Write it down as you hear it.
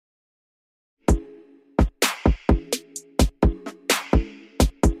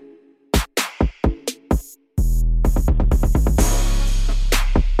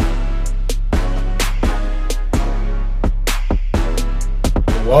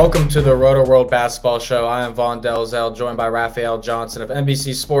Welcome to the Roto World Basketball Show. I am Vaughn Delzell, joined by Raphielle Johnson of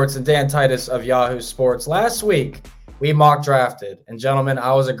NBC Sports and Dan Titus of Yahoo Sports. Last week, we mock drafted. And gentlemen,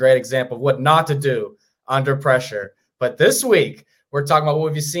 I was a great example of what not to do under pressure. But this week, we're talking about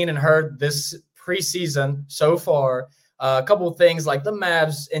what we've seen and heard this preseason so far. A couple of things like the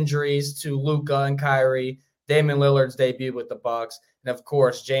Mavs injuries to Luka and Kyrie, Damian Lillard's debut with the Bucks, and of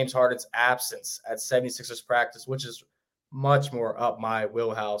course, James Harden's absence at 76ers practice, which is much more up my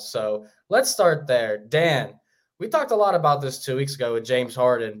wheelhouse. So let's start there. Dan, we talked a lot about this 2 weeks ago with James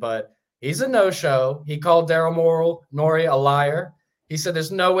Harden, but he's a no-show. He called Daryl Morey a liar. He said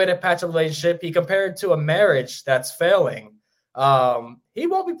there's no way to patch a relationship. He compared it to a marriage that's failing. He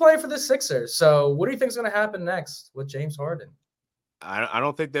won't be playing for the Sixers. So what do you think is going to happen next with James Harden? I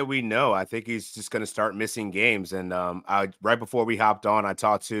don't think that we know. I think he's just going to start missing games. And right before we hopped on, I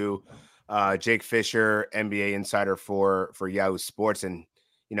talked to Jake Fisher, NBA insider for Yahoo Sports, and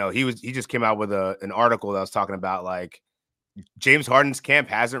he just came out with an article that was talking about like James Harden's camp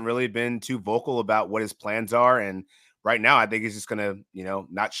hasn't really been too vocal about what his plans are, and right now I think he's just gonna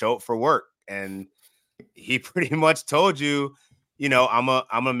not show up for work. And he pretty much told you, I'm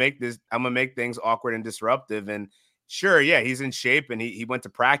gonna make things awkward and disruptive. And sure, yeah, he's in shape and he went to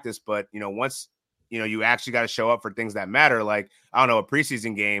practice, but once you actually got to show up for things that matter, like I don't know, a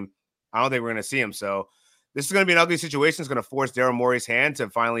preseason game. I don't think we're going to see him. So this is going to be an ugly situation. It's going to force Daryl Morey's hand to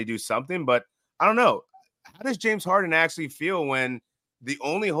finally do something. But I don't know. How does James Harden actually feel when the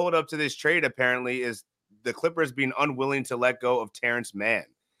only holdup to this trade apparently is the Clippers being unwilling to let go of Terrence Mann?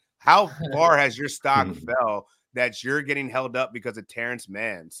 How far has your stock fell that you're getting held up because of Terrence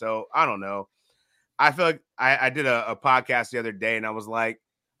Mann? So I don't know. I feel like I did a podcast the other day and I was like,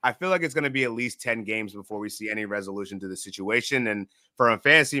 I feel like it's going to be at least 10 games before we see any resolution to the situation. And from a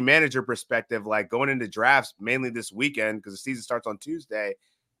fantasy manager perspective, like going into drafts mainly this weekend, because the season starts on Tuesday,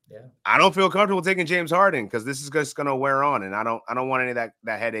 I don't feel comfortable taking James Harden because this is just going to wear on. And I don't want any of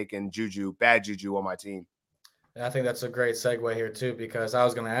that headache and bad juju on my team. And I think that's a great segue here too, because I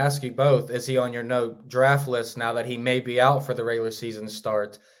was going to ask you both, is he on your no draft list now that he may be out for the regular season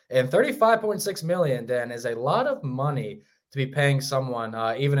start? And $35.6 million, Dan, is a lot of money to be paying someone,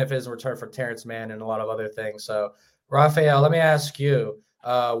 even if it is in return for Terrence Mann and a lot of other things. So, Raphielle, let me ask you,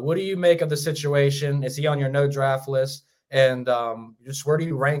 what do you make of the situation? Is he on your no draft list? And just where do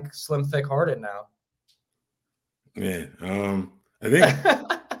you rank Slim Thick Harden now? Man, I think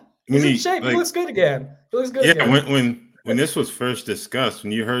he's in shape. He looks good again. He looks good. Yeah, when this was first discussed,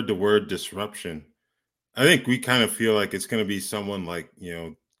 when you heard the word disruption, I think we kind of feel like it's going to be someone like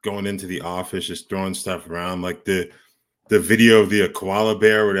going into the office, just throwing stuff around, like the video of the koala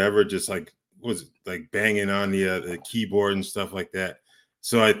bear or whatever, just like was like banging on the keyboard and stuff like that.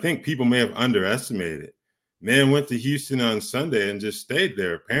 So I think people may have underestimated it. Man went to Houston on Sunday and just stayed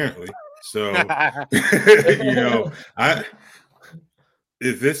there apparently. So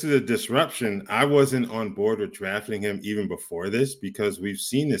if this is a disruption, I wasn't on board with drafting him even before this because we've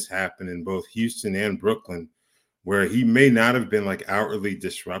seen this happen in both Houston and Brooklyn, where he may not have been like outwardly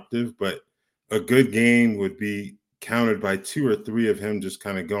disruptive, but a good game would be counted by 2 or 3 of him just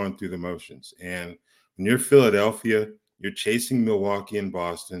kind of going through the motions. And when you're Philadelphia, you're chasing Milwaukee and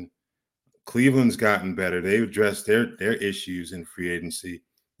Boston. Cleveland's gotten better. They've addressed their issues in free agency.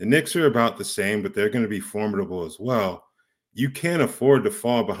 The Knicks are about the same, but they're going to be formidable as well. You can't afford to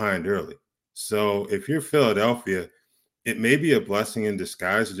fall behind early. So if you're Philadelphia, it may be a blessing in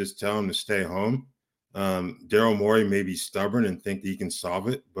disguise to just tell him to stay home. Daryl Morey may be stubborn and think that he can solve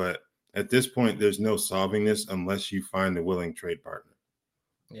it, but at this point, there's no solving this unless you find a willing trade partner.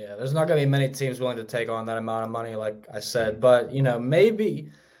 Yeah, there's not going to be many teams willing to take on that amount of money, like I said. But,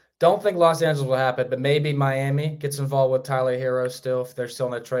 maybe don't think Los Angeles will happen, but maybe Miami gets involved with Tyler Hero still if they're still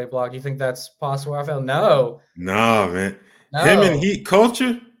in the trade block. You think that's possible, Raphael? No. No, man. No. Him and Heat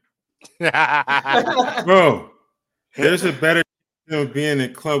culture? Bro, there's a better being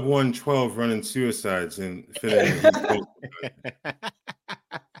at Club 112 running suicides and fitting in Heat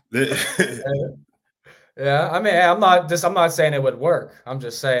Yeah, I mean, I'm not saying it would work. I'm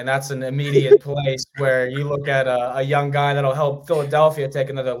just saying that's an immediate place where you look at a young guy that'll help Philadelphia take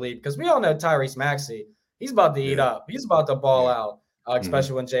another leap, because we all know Tyrese Maxey. He's about to eat up. He's about to ball out,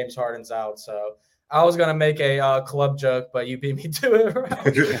 especially when James Harden's out. So I was gonna make a club joke, but you beat me to it.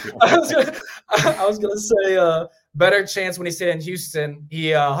 I was gonna say better chance when he stayed in Houston,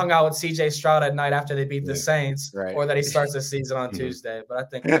 he hung out with CJ Stroud at night after they beat the Saints, or that he starts the season on Tuesday. But I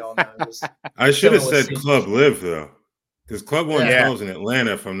think we all know. I should have said Club Live though, because Club 112 is in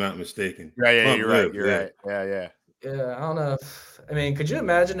Atlanta, if I'm not mistaken. You're right. Yeah. Yeah, I don't know. I mean, could you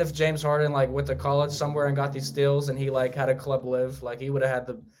imagine if James Harden like went to college somewhere and got these steals and he like had a club live? Like he would have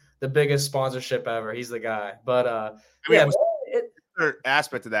had the biggest sponsorship ever. He's the guy. But I mean, yeah, what's it, the other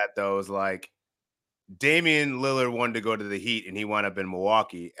aspect of that though is like Damian Lillard wanted to go to the Heat and he wound up in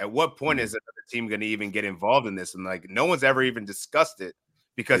Milwaukee. At what point is another team going to even get involved in this? And like, no one's ever even discussed it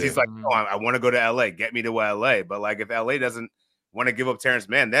because he's like, oh, I want to go to LA. Get me to LA. But like, if LA doesn't want to give up Terrence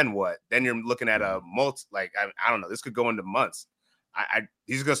Mann, then what? Then you're looking at a I don't know. This could go into months.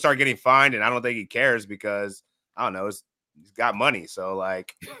 He's going to start getting fined, and I don't think he cares because I don't know. He's got money. So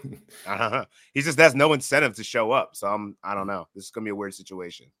like, I don't know. He just has no incentive to show up. So I don't know. This is going to be a weird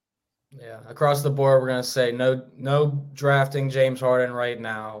situation. Yeah, across the board, we're going to say no drafting James Harden right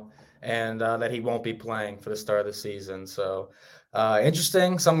now, and that he won't be playing for the start of the season. So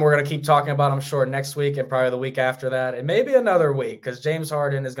interesting. Something we're going to keep talking about, I'm sure, next week and probably the week after that, and maybe another week because James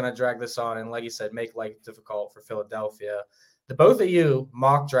Harden is going to drag this on and, like you said, make life difficult for Philadelphia. The both of you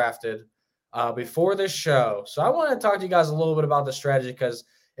mock drafted before this show, so I want to talk to you guys a little bit about the strategy because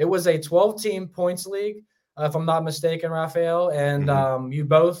it was a 12-team points league, if I'm not mistaken, Raphielle, and you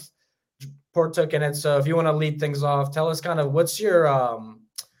both partook in it. So if you want to lead things off, tell us kind of what's your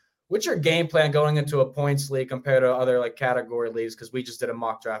game plan going into a points league compared to other like category leagues, because we just did a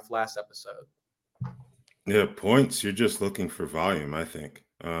mock draft last episode. Yeah, points, you're just looking for volume, I think.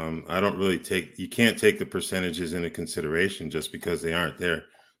 I don't really you can't take the percentages into consideration just because they aren't there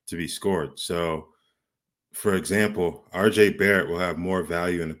to be scored. So, for example, RJ Barrett will have more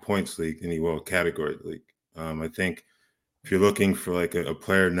value in a points league than he will a category league. I think if you're looking for like a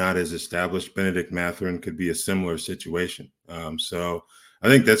player not as established, Benedict Mathurin could be a similar situation. So I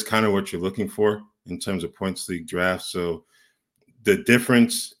think that's kind of what you're looking for in terms of points league drafts. So the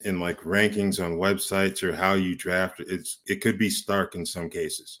difference in like rankings on websites or how you draft, it could be stark in some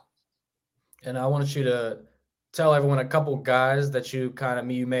cases. And I want you to tell everyone a couple guys that you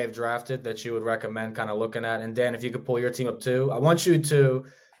may have drafted that you would recommend kind of looking at. And Dan, if you could pull your team up too, I want you to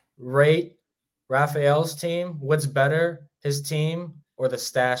rate Raphael's team. What's better, his team or the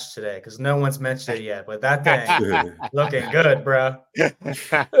stash today? Because no one's mentioned it yet, but that thing looking good, bro.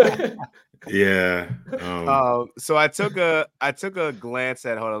 Yeah. So I took a glance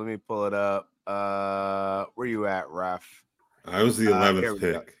at. Hold on, let me pull it up. Where you at, Raph? I was the 11th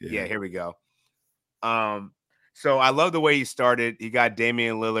pick. Yeah, here we go. So I love the way he started. He got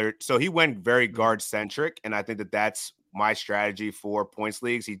Damian Lillard. So he went very guard centric, and I think that's my strategy for points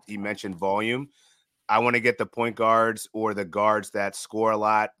leagues. He mentioned volume. I want to get the point guards or the guards that score a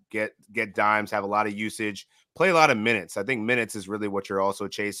lot, get dimes, have a lot of usage, play a lot of minutes. I think minutes is really what you're also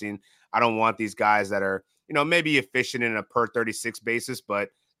chasing. I don't want these guys that are, maybe efficient in a per 36 basis, but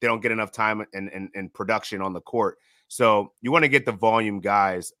they don't get enough time and production on the court. So you want to get the volume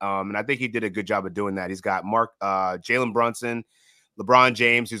guys. And I think he did a good job of doing that. He's got Jalen Brunson, LeBron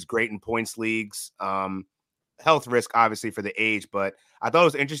James, who's great in points leagues. Health risk, obviously, for the age, but I thought it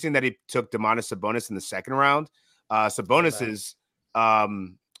was interesting that he took Domantas Sabonis in the second round. Sabonis's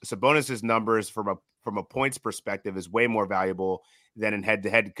numbers from a points perspective is way more valuable than in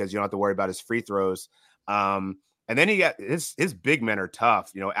head-to-head because you don't have to worry about his free throws. And then he got his big men are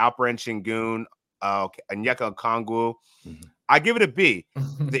tough. Alperen Şengün, Onyeka Okongwu. I give it a B.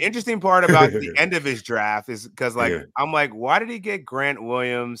 The interesting part about the end of his draft is because, I'm like, why did he get Grant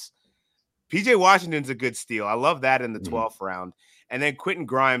Williams? PJ Washington's a good steal. I love that in the 12th round. And then Quentin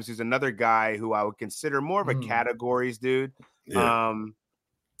Grimes, who's another guy who I would consider more of a categories dude. Yeah.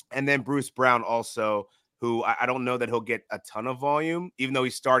 And then Bruce Brown also, who I don't know that he'll get a ton of volume, even though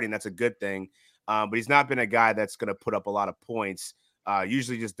he's starting. That's a good thing. But he's not been a guy that's going to put up a lot of points.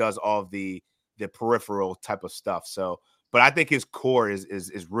 Usually just does all of the peripheral type of stuff. So, but I think his core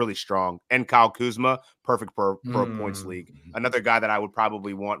is really strong. And Kyle Kuzma, perfect for a points league. Another guy that I would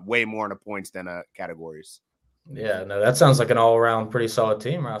probably want way more in a points than a categories. Yeah, no, that sounds like an all-around pretty solid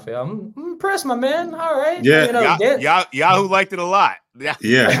team, Raphael. I'm impressed, my man. All right. Yeah. Yahoo liked it a lot. Yeah.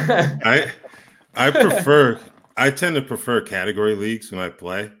 I tend to prefer category leagues when I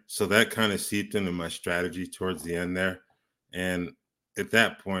play. So that kind of seeped into my strategy towards the end there. And at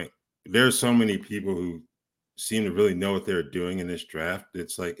that point, there are so many people who seem to really know what they're doing in this draft.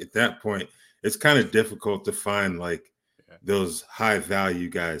 It's like at that point, it's kind of difficult to find those high value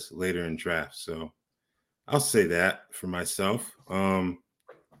guys later in drafts. So I'll say that for myself.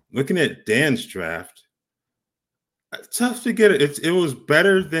 Looking at Dan's draft, tough to get it. It was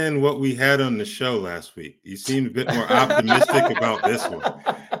better than what we had on the show last week. You seemed a bit more optimistic about this one.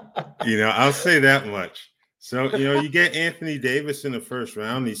 I'll say that much. So, you get Anthony Davis in the first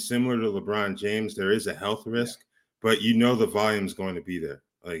round. He's similar to LeBron James. There is a health risk, but the volume's going to be there.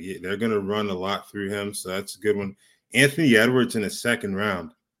 Like they're going to run a lot through him. So that's a good one. Anthony Edwards in the second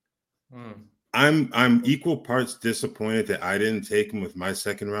round. I'm equal parts disappointed that I didn't take him with my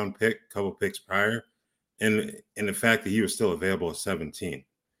second round pick, a couple picks prior, and the fact that he was still available at 17.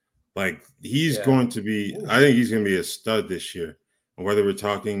 Like he's going to be, I think he's going to be a stud this year, whether we're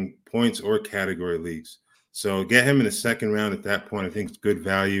talking points or category leagues. So get him in the second round at that point. I think it's good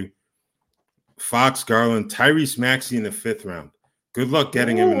value. Fox, Garland, Tyrese Maxey in the fifth round. Good luck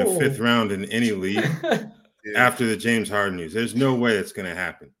getting him in the fifth round in any league after the James Harden news. There's no way it's going to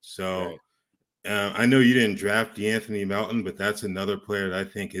happen. So I know you didn't draft DeAnthony Melton, but that's another player that I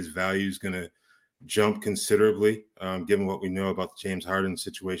think his value is going to jump considerably, given what we know about the James Harden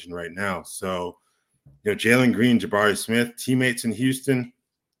situation right now. So, Jalen Green, Jabari Smith, teammates in Houston,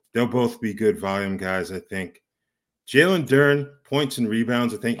 they'll both be good volume guys, I think. Jalen Duren, points and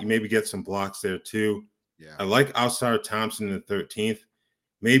rebounds, I think you maybe get some blocks there too. Yeah. I like Ausar Thompson in the 13th.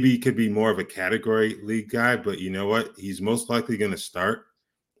 Maybe he could be more of a category league guy, but you know what? He's most likely going to start.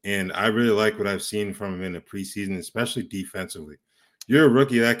 And I really like what I've seen from him in the preseason, especially defensively. You're a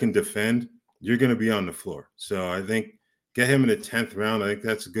rookie that can defend, you're going to be on the floor. So I think get him in the 10th round. I think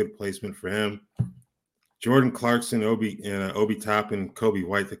that's a good placement for him. Jordan Clarkson, Obi Toppin, Coby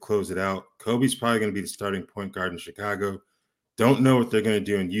White to close it out. Coby's probably going to be the starting point guard in Chicago. Don't know what they're going to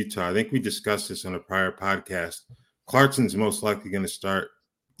do in Utah. I think we discussed this on a prior podcast. Clarkson's most likely going to start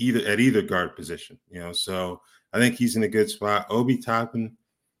at either guard position. So I think he's in a good spot. Obi Toppin,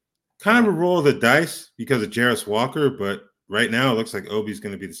 kind of a roll of the dice because of Jarris Walker, but right now it looks like Obi's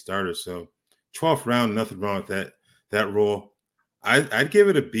going to be the starter. So 12th round, nothing wrong with that role. I'd give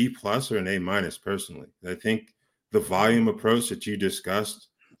it a B plus or an A minus personally. I think the volume approach that you discussed,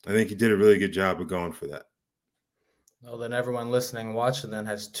 I think you did a really good job of going for that. Well, then everyone listening and watching then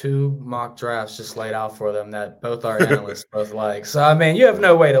has 2 mock drafts just laid out for them that both our analysts both like. So, I mean, you have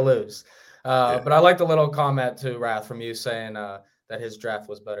no way to lose. But I like the little comment too, Rath, from you saying that his draft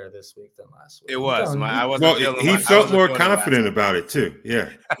was better this week than last week. It was. He felt more confident about it too. Yeah.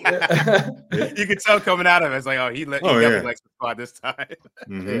 You could tell coming out of it. It's like, he definitely likes the spot this time.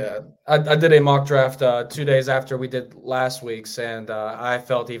 Mm-hmm. Yeah. I did a mock draft 2 days after we did last week's, and I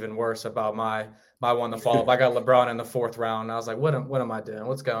felt even worse about my one to follow up. I got LeBron in the 4th round. And I was like, what am I doing?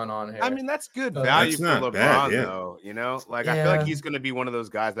 What's going on here? I mean, that's good value for LeBron, though. I feel like he's going to be one of those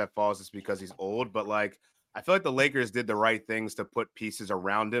guys that falls just because he's old, but I feel like the Lakers did the right things to put pieces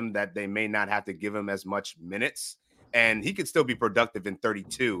around him that they may not have to give him as much minutes, and he could still be productive in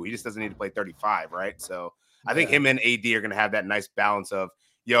 32. He just doesn't need to play 35, right? So I think him and AD are going to have that nice balance of,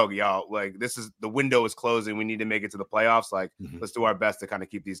 y'all, this is the window is closing. We need to make it to the playoffs. Let's do our best to kind of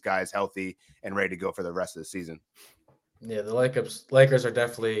keep these guys healthy and ready to go for the rest of the season. Yeah, the Lakers are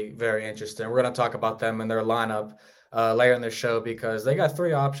definitely very interesting. We're going to talk about them and their lineup later in the show because they got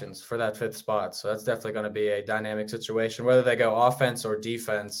 3 options for that 5th spot. So that's definitely going to be a dynamic situation, whether they go offense or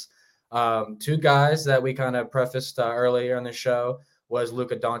defense. 2 guys that we kind of prefaced earlier in the show was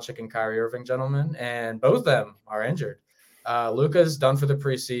Luka Doncic and Kyrie Irving, gentlemen, and both of them are injured. Luka's done for the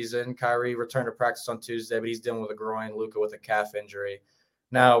preseason. Kyrie returned to practice on Tuesday, but he's dealing with a groin. Luka with a calf injury.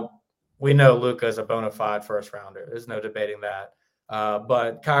 Now, we know Luka is a bona fide first rounder. There's no debating that.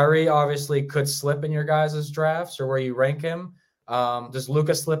 But Kyrie obviously could slip in your guys' drafts or where you rank him. Does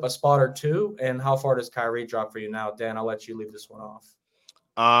Luka slip a spot or 2? And how far does Kyrie drop for you now? Dan, I'll let you leave this one off.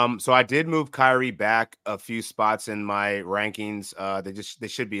 So I did move Kyrie back a few spots in my rankings. They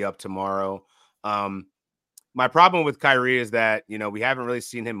should be up tomorrow. My problem with Kyrie is that, we haven't really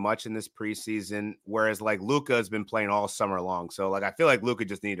seen him much in this preseason, whereas Luka has been playing all summer long. So I feel like Luka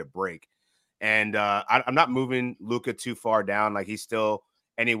just needed a break. And I'm not moving Luka too far down. He's still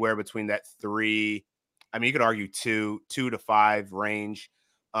anywhere between that 3. I mean, you could argue 2 to 5 range.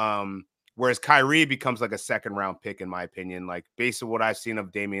 Whereas Kyrie becomes a second round pick, in my opinion, based on what I've seen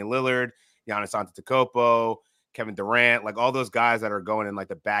of Damian Lillard, Giannis Antetokounmpo, Kevin Durant, all those guys that are going in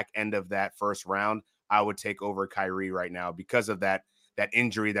the back end of that first round, I would take over Kyrie right now because of that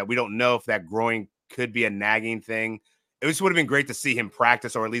injury that we don't know if that groin could be a nagging thing. It just would have been great to see him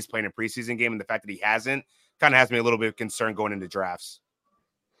practice or at least play in a preseason game. And the fact that he hasn't kind of has me a little bit concerned going into drafts.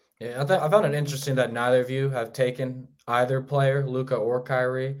 Yeah, I found it interesting that neither of you have taken either player, Luka or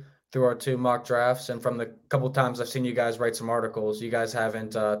Kyrie, through our 2 mock drafts. And from the couple times I've seen you guys write some articles, you guys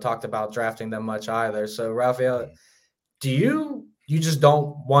haven't talked about drafting them much either. So, Raphielle, do you just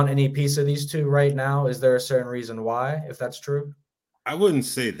don't want any piece of these 2 right now? Is there a certain reason why, if that's true? I wouldn't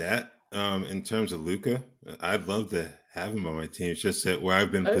say that in terms of Luka. I'd love to have him on my team. It's just that where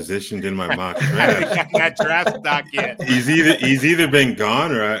I've been positioned in my mock draft. That draft stock yet. He's either been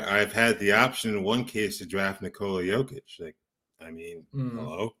gone or I've had the option in one case to draft Nikola Jokic.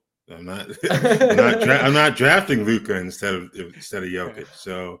 Hello? I'm not I'm not drafting Luka instead of Jokic.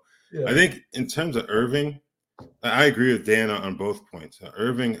 So Yeah. I think in terms of Irving, I agree with Dan on both points.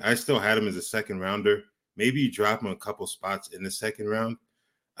 Irving, I still had him as a second rounder. Maybe you drop him a couple spots in the second round.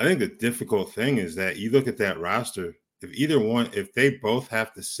 I think the difficult thing is that you look at that roster. If they both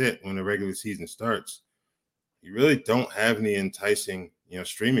have to sit when the regular season starts, you really don't have any enticing,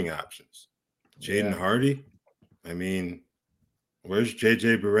 streaming options. Jaden Hardy, I mean, where's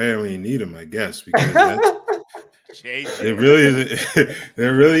JJ Barea when you need him? I guess because there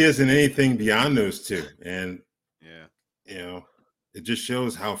really isn't anything beyond those two, and it just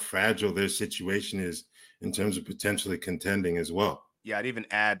shows how fragile their situation is in terms of potentially contending as well. Yeah, I'd even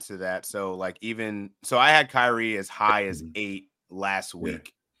add to that. So I had Kyrie as high as 8 last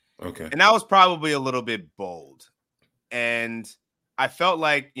week. Yeah. Okay. And that was probably a little bit bold. And I felt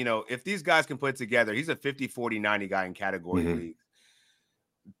like, if these guys can put it together, he's a 50, 40, 90 guy in category leagues.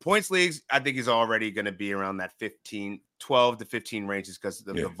 Points leagues, I think he's already going to be around that 12 to 15 ranges because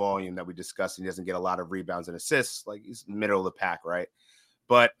of the volume that we discussed. And he doesn't get a lot of rebounds and assists. Like, he's middle of the pack, right?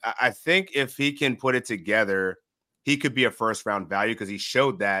 But I think if he can put it together, he could be a first-round value because he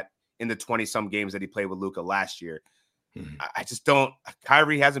showed that in the 20-some games that he played with Luka last year. I just don't –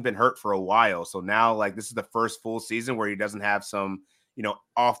 Kyrie hasn't been hurt for a while. So now, this is the first full season where he doesn't have some,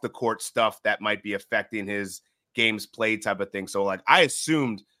 off-the-court stuff that might be affecting his games played type of thing. So, I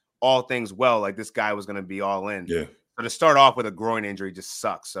assumed all things well, this guy was going to be all in. Yeah. But to start off with a groin injury just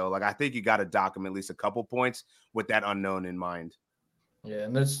sucks. So, I think you got to dock him at least a couple points with that unknown in mind. Yeah,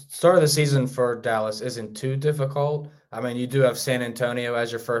 and the start of the season for Dallas isn't too difficult. I mean, you do have San Antonio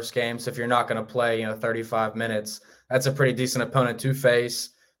as your first game, so if you're not going to play, 35 minutes, that's a pretty decent opponent to face.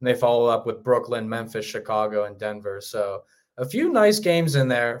 And they follow up with Brooklyn, Memphis, Chicago, and Denver. So a few nice games in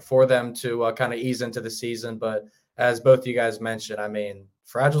there for them to kind of ease into the season. But as both you guys mentioned, I mean,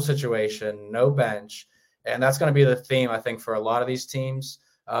 fragile situation, no bench. And that's going to be the theme, I think, for a lot of these teams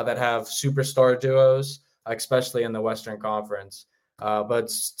that have superstar duos, especially in the Western Conference. But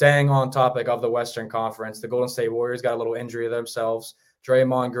staying on topic of the Western Conference, the Golden State Warriors got a little injury themselves.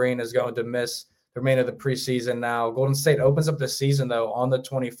 Draymond Green is going to miss the remainder of the preseason now. Golden State opens up the season, though, on the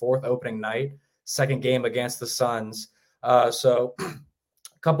 24th, opening night, second game against the Suns. So a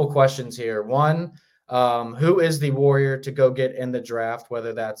couple questions here. One, who is the Warrior to go get in the draft,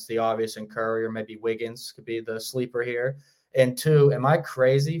 whether that's the obvious in Curry or maybe Wiggins could be the sleeper here? And two, am I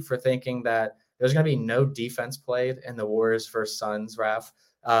crazy for thinking that there's going to be no defense played in the Warriors versus Suns, Raph?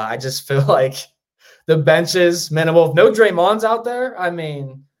 I just feel like the bench is minimal. No Draymond's out there. I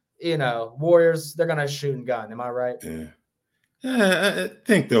mean, Warriors, they're going to shoot and gun. Am I right? Yeah. I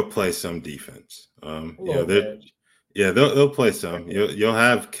think they'll play some defense. They'll play some. You'll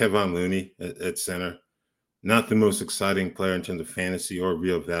have Kevon Looney at center. Not the most exciting player in terms of fantasy or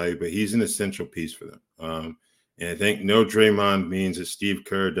real value, but he's an essential piece for them. And I think no Draymond means that Steve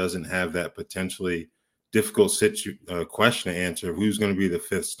Kerr doesn't have that potentially difficult question to answer of who's going to be the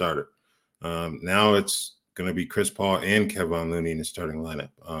fifth starter. Now it's going to be Chris Paul and Kevon Looney in the starting lineup.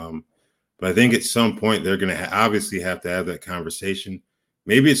 But I think at some point they're going to obviously have to have that conversation.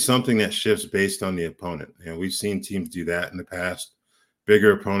 Maybe it's something that shifts based on the opponent. We've seen teams do that in the past.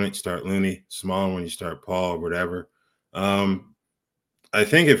 Bigger opponent, start Looney. Smaller one, you start Paul or whatever. I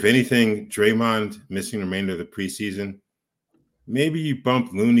think if anything, Draymond missing the remainder of the preseason, maybe you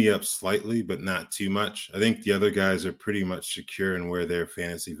bump Looney up slightly, but not too much. I think the other guys are pretty much secure in where their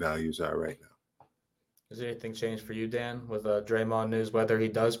fantasy values are right now. Has anything changed for you, Dan, with Draymond news, whether he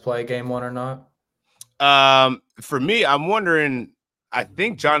does play game one or not? For me, I'm wondering, I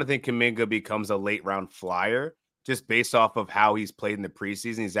think Jonathan Kuminga becomes a late round flyer just based off of how he's played in the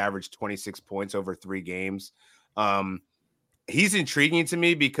preseason. He's averaged 26 points over 3 games. He's intriguing to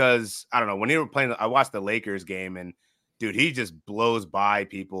me because, I don't know, when they were playing, I watched the Lakers game and, dude, he just blows by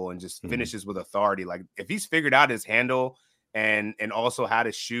people and just finishes with authority. Like, if he's figured out his handle and also how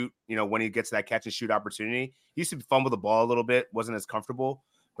to shoot, when he gets that catch and shoot opportunity, he used to fumble the ball a little bit, wasn't as comfortable,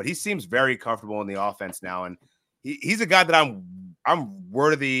 but he seems very comfortable in the offense now. And he's a guy that I'm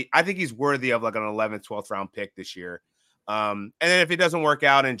worthy. I think he's worthy of like an 11th, 12th round pick this year. And then if it doesn't work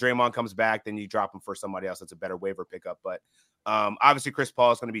out and Draymond comes back, then you drop him for somebody else that's a better waiver pickup. But obviously Chris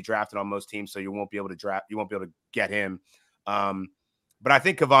Paul is going to be drafted on most teams, so you won't be able to get him. But I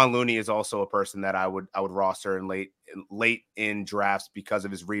think Kevon Looney is also a person that I would roster in late in drafts because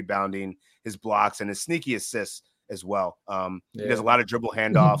of his rebounding, his blocks, and his sneaky assists as well. He does a lot of dribble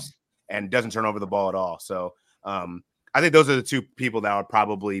handoffs and doesn't turn over the ball at all. So I think those are the two people that would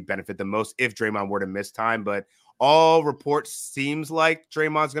probably benefit the most if Draymond were to miss time. But all reports seems like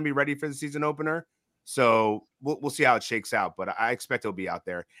Draymond's going to be ready for the season opener. So we'll see how it shakes out. But I expect he'll be out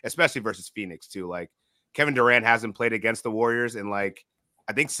there, especially versus Phoenix too. Like Kevin Durant hasn't played against the Warriors in like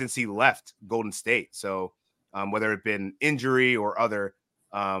I think since he left Golden State. So whether it's been injury or other,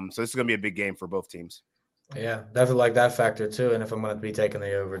 so this is gonna be a big game for both teams. Yeah, definitely like that factor too. And if I'm going to be taking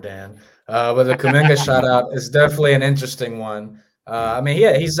the over, Dan, but the Kuminga shout out is definitely an interesting one. I mean,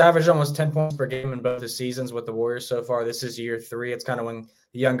 yeah, he's averaged almost 10 points per game in both the seasons with the Warriors so far. This is year 3. It's kind of when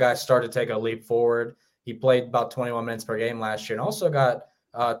the young guys start to take a leap forward. He played about 21 minutes per game last year and also got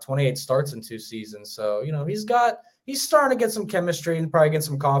 28 starts in 2 seasons. So, you know, he's starting to get some chemistry and probably get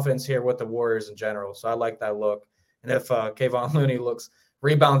some confidence here with the Warriors in general. So I like that look. And if Kayvon Looney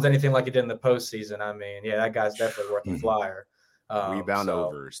rebounds anything like he did in the postseason, I mean, yeah, that guy's definitely worth a flyer. Rebound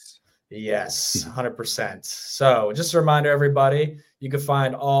overs. Yes, 100%. So just a reminder, everybody, you can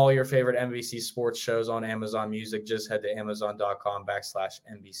find all your favorite NBC sports shows on Amazon Music. Just head to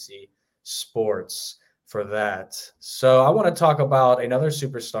amazon.com/NBC Sports for that. So I want to talk about another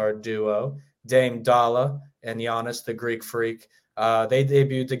superstar duo, Dame Dalla and Giannis, the Greek Freak. They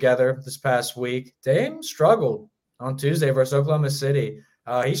debuted together this past week. Dame struggled on Tuesday versus Oklahoma City.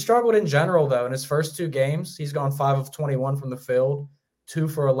 He struggled in general, though. In his first 2 games, he's gone 5 of 21 from the field, 2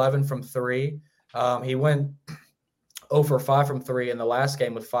 for 11 from 3. He went 0 for 5 from 3 in the last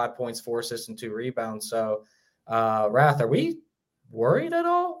game with 5 points, 4 assists, and 2 rebounds. So, Rath, are we worried at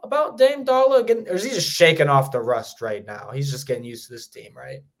all about Dame Dalla again? Or is he just shaking off the rust right now? He's just getting used to this team,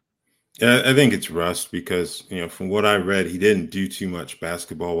 right? Yeah, I think it's rust because, you know, from what I read, he didn't do too much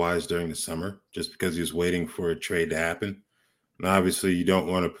basketball-wise during the summer just because he was waiting for a trade to happen. And obviously, you don't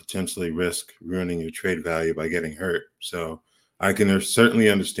want to potentially risk ruining your trade value by getting hurt. So I can certainly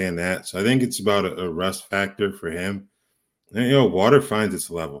understand that. So I think it's about a rust factor for him. And, you know, water finds its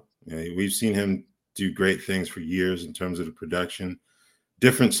level. You know, we've seen him do great things for years in terms of the production.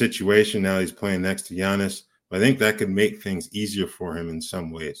 Different situation now he's playing next to Giannis. I think that could make things easier for him in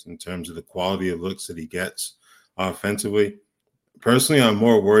some ways in terms of the quality of looks that he gets offensively. Personally, I'm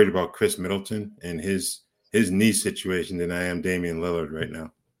more worried about Chris Middleton and his knee situation than I am Damian Lillard right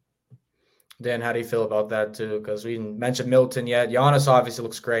now. Dan, how do you feel about that too? Because we didn't mention Middleton yet. Giannis obviously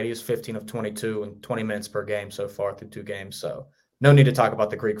looks great. He was 15 of 22 and 20 minutes per game so far through 2 games. So no need to talk about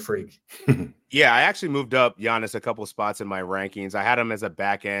the Greek Freak. Yeah, I actually moved up Giannis a couple spots in my rankings. I had him as a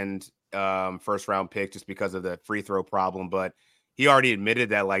back end first round pick just because of the free throw problem, but he already admitted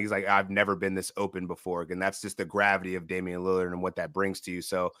that he's like, I've never been this open before. And that's just the gravity of Damian Lillard and what that brings to you.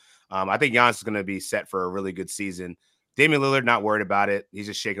 So I think Giannis is going to be set for a really good season. Damian Lillard, not worried about it. He's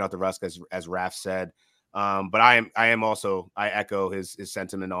just shaking out the rust, as Raph said. But I echo his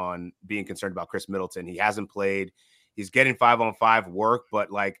sentiment on being concerned about Chris Middleton. He hasn't played. He's getting 5-on-5 work, but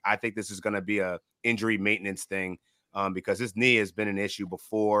I think this is going to be a injury maintenance thing because his knee has been an issue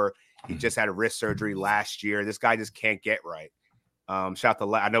before. He just had a wrist surgery last year. This guy just can't get right. Shout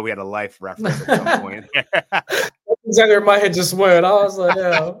to I know we had a life reference at some point. Exactly where my head just went. I was like,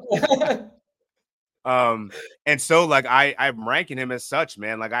 yeah. And so I'm ranking him as such,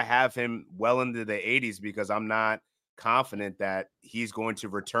 man. I have him well into the 80s because I'm not confident that he's going to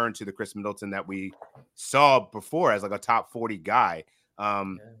return to the Chris Middleton that we saw before as a top 40 guy.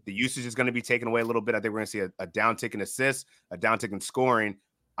 The usage is going to be taken away a little bit. I think we're going to see a downtick in assists, a downtick in scoring.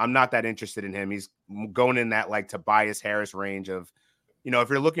 I'm not that interested in him. He's going in that Tobias Harris range of, if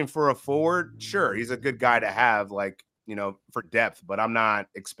you're looking for a forward, sure, he's a good guy to have for depth, but I'm not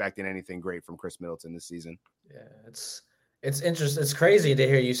expecting anything great from Chris Middleton this season. Yeah, it's interesting. It's crazy to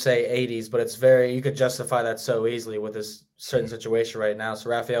hear you say 80s, but you could justify that so easily with this certain situation right now. So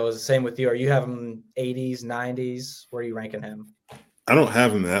Raphielle, is the same with you. Are you having him 80s, 90s? Where are you ranking him? I don't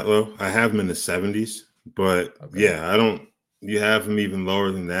have him that low. I have him in the 70s, but you have him even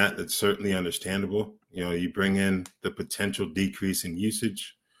lower than that. That's certainly understandable. You bring in the potential decrease in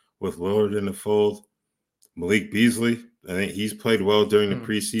usage with Lillard in the fold. Malik Beasley, I think he's played well during the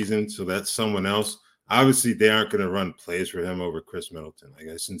preseason, so that's someone else. Obviously, they aren't going to run plays for him over Chris Middleton.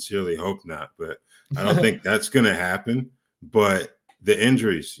 I sincerely hope not, but I don't think that's going to happen. But the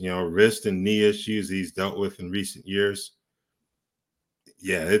injuries, wrist and knee issues he's dealt with in recent years,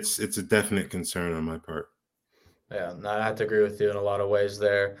 yeah, it's a definite concern on my part. Yeah, I have to agree with you in a lot of ways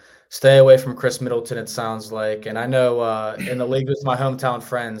there. Stay away from Chris Middleton, it sounds like. And I know in the league with my hometown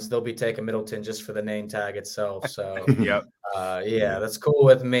friends, they'll be taking Middleton just for the name tag itself. So, that's cool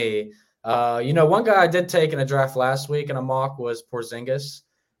with me. One guy I did take in a draft last week in a mock was Porzingis,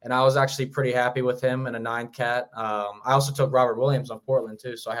 and I was actually pretty happy with him in a 9-cat. I also took Robert Williams on Portland,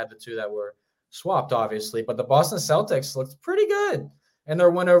 too, so I had the two that were swapped, obviously. But the Boston Celtics looked pretty good in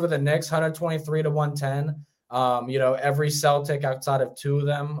their win over the Knicks, 123-110. Every Celtic outside of 2 of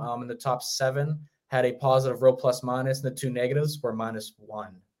them in the top 7 had a positive real plus minus, and the 2 negatives were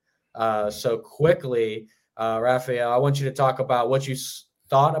 -1. So quickly, Raphielle, I want you to talk about what you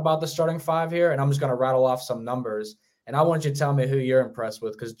thought about the starting 5 here, and I'm just going to rattle off some numbers. And I want you to tell me who you're impressed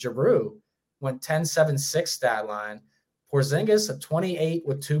with, because Giroux went 10-7-6 stat line. Porzingis at 28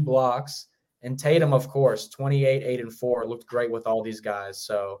 with 2 blocks. And Tatum, of course, 28, 8, and 4. Looked great with all these guys.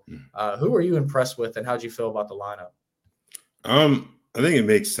 So who are you impressed with, and how'd you feel about the lineup? I think it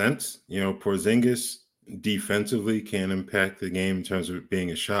makes sense. Porzingis defensively can impact the game in terms of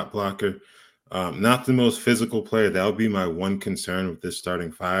being a shot blocker. Not the most physical player. That would be my one concern with this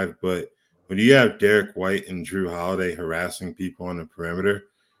starting 5. But when you have Derek White and Jrue Holiday harassing people on the perimeter,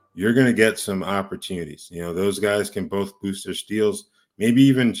 you're going to get some opportunities. Those guys can both boost their steals. Maybe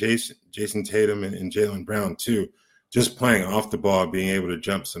even Jason Tatum and Jaylen Brown too, just playing off the ball, being able to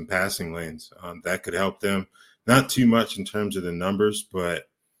jump some passing lanes. That could help them. Not too much in terms of the numbers, but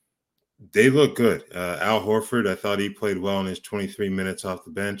they look good. Al Horford, I thought he played well in his 23 minutes off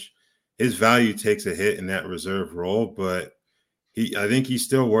the bench. His value takes a hit in that reserve role, but I think he's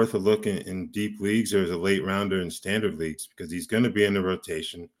still worth a look in deep leagues or as a late rounder in standard leagues, because he's going to be in the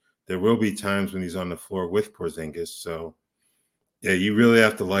rotation. There will be times when he's on the floor with Porzingis. So, yeah, you really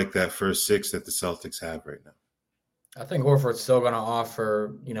have to like that first 6 that the Celtics have right now. I think Horford's still going to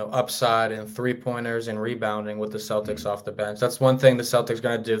offer, upside in 3-pointers and rebounding with the Celtics off the bench. That's one thing the Celtics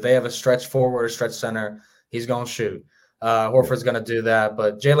going to do. If they have a stretch forward or stretch center, he's going to shoot. Horford's going to do that.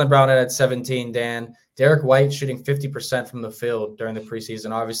 But Jaylen Brown at 17, Dan. Derek White shooting 50% from the field during the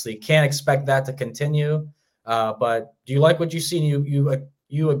preseason. Obviously, can't expect that to continue. But do you like what you see?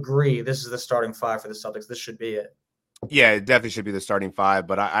 You agree this is the starting 5 for the Celtics? This should be it. Yeah, it definitely should be the starting 5.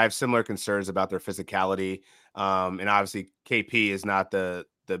 But I have similar concerns about their physicality. And obviously, KP is not the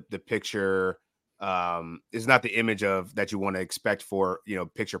picture. Is not the image of that you want to expect for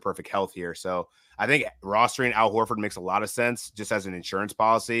picture perfect health here. So I think rostering Al Horford makes a lot of sense just as an insurance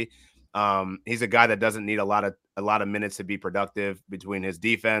policy. He's a guy that doesn't need a lot of minutes to be productive between his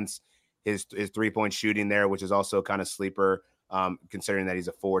defense, his 3-point shooting there, which is also kind of sleeper, considering that he's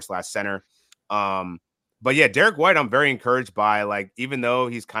a forward/center. But yeah, Derek White, I'm very encouraged by, even though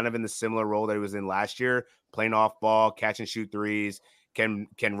he's kind of in the similar role that he was in last year, playing off ball, catch and shoot threes, can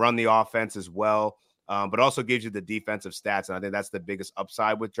run the offense as well, but also gives you the defensive stats. And I think that's the biggest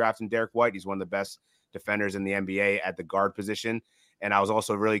upside with drafting Derek White. He's one of the best defenders in the NBA at the guard position. And I was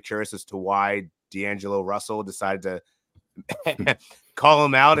also really curious as to why D'Angelo Russell decided to call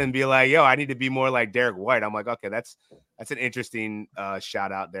him out and be like, yo, I need to be more like Derek White. I'm like, okay, that's an interesting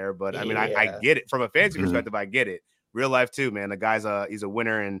shout out there. But I mean, I get it from a fantasy perspective. I get it. Real life too, man. The guy's he's a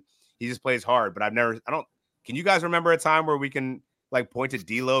winner and he just plays hard. But can you guys remember a time where we can point to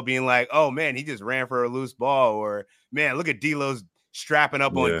D'Lo being like, oh man, he just ran for a loose ball, or man, look at D'Lo's strapping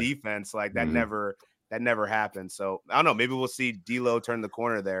up on defense. That never happened. So I don't know. Maybe we'll see D'Lo turn the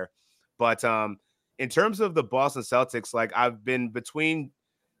corner there. But in terms of the Boston Celtics, I've been between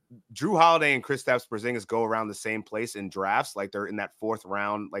Jrue Holiday and Kristaps Porzingis go around the same place in drafts. They're in that 4th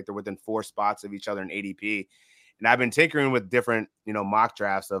round, they're within 4 spots of each other in ADP. And I've been tinkering with different, mock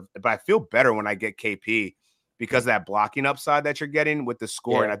drafts but I feel better when I get KP because of that blocking upside that you're getting with the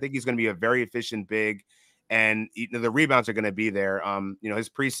score. And I think he's going to be a very efficient big, and the rebounds are going to be there. His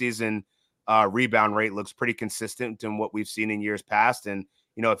preseason rebound rate looks pretty consistent in what we've seen in years past. And,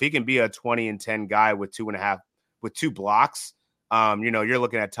 if he can be a 20 and 10 guy with 2 blocks, you're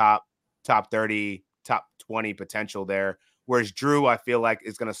looking at top 30, top 20 potential there. Whereas Jrue, I feel like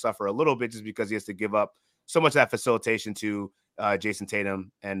is going to suffer a little bit just because he has to give up so much of that facilitation to Jason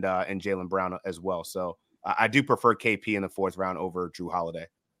Tatum and Jaylen Brown as well. So I do prefer KP in the 4th round over Jrue Holiday.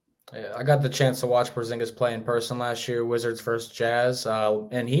 Yeah, I got the chance to watch Porzingis play in person last year, Wizards versus Jazz,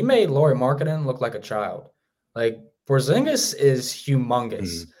 and he made Lauri Markkanen look like a child. Porzingis is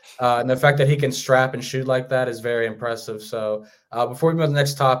humongous. And the fact that he can strap and shoot like that is very impressive. So before we move to the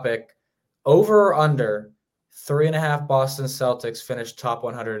next topic, over or under 3.5 Boston Celtics finished top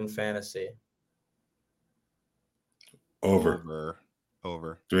 100 in fantasy? Over.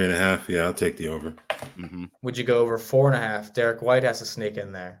 3.5. Yeah, I'll take the over. Mm-hmm. Would you go over 4.5? Derek White has to sneak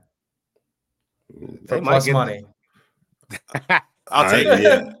in there for They plus money. I'll take it.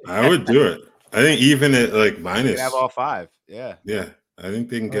 Yeah, I would do it. I think even at minus. Have all 5. Yeah. Yeah, I think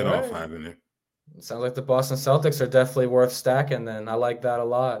they can get all 5 in there. It sounds like the Boston Celtics are definitely worth stacking then. I like that a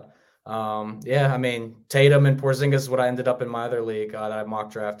lot. I mean, Tatum and Porzingis is what I ended up in my other league that I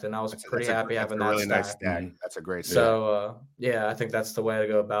mock drafted, and I was pretty happy having that really stack. Nice stack. That's a great stack. So, I think that's the way to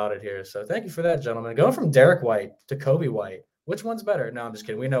go about it here. So thank you for that, gentlemen. Going from Derek White to Coby White. Which one's better? No, I'm just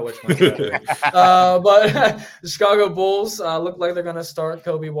kidding. We know which one's better. But the Chicago Bulls look like they're going to start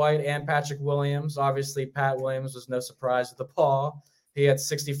Coby White and Patrick Williams. Obviously, Pat Williams was no surprise with the paw. He had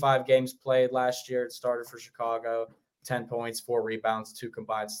 65 games played last year. It started for Chicago, 10 points, 4 rebounds, 2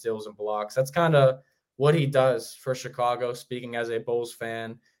 combined steals and blocks. That's kind of what he does for Chicago. Speaking as a Bulls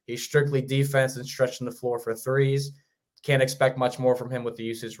fan, he's strictly defense and stretching the floor for threes. Can't expect much more from him with the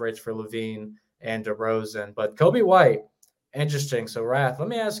usage rates for LaVine and DeRozan. But Coby White, interesting. So, Raph, let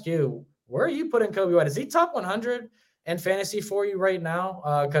me ask you, where are you putting Coby White? Is he top 100 in fantasy for you right now?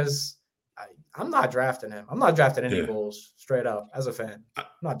 Because I'm not drafting him. I'm not drafting any Bulls straight up as a fan.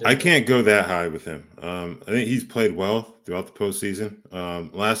 I can't go that high with him. I think he's played well throughout the postseason.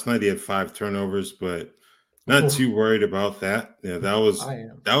 Last night he had 5 turnovers, but not too worried about that. Yeah, that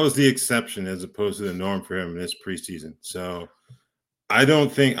was the exception as opposed to the norm for him in this preseason. So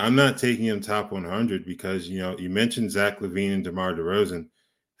I'm not taking him top 100 because, you mentioned Zach LaVine and DeMar DeRozan.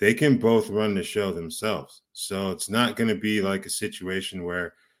 They can both run the show themselves. So it's not going to be like a situation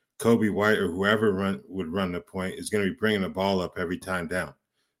where Coby White or whoever would run the point is going to be bringing the ball up every time down.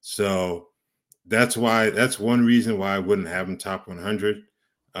 So that's one reason why I wouldn't have him top 100.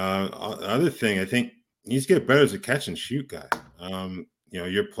 Other thing, I think he needs to get better as a catch and shoot guy.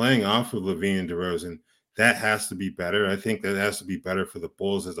 You're playing off of LaVine and DeRozan. That has to be better. I think that has to be better for the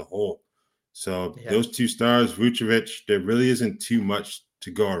Bulls as a whole. So those 2 stars, Vucevic, there really isn't too much to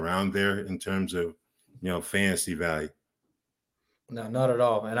go around there in terms of, fantasy value. No, not at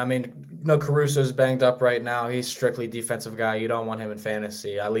all. And I mean, Caruso's banged up right now. He's strictly defensive guy. You don't want him in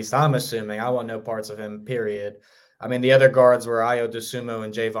fantasy. At least I'm assuming. I want no parts of him, period. I mean, the other guards were Ayo Dosunmu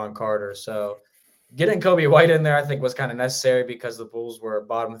and Javon Carter. So getting Coby White in there, I think, was kind of necessary because the Bulls were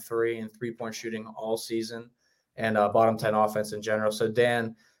bottom 3 in three-point shooting all season and bottom 10 offense in general. So,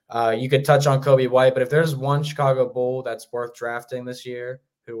 Dan, you could touch on Coby White, but if there's one Chicago Bull that's worth drafting this year,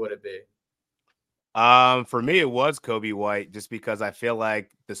 who would it be? For me, it was Coby White, just because I feel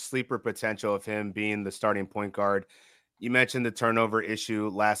like the sleeper potential of him being the starting point guard. You mentioned the turnover issue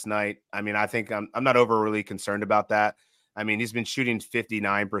last night. I mean, I think I'm not overly concerned about that. I mean, he's been shooting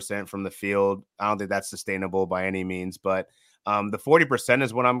 59% from the field. I don't think that's sustainable by any means, but the 40%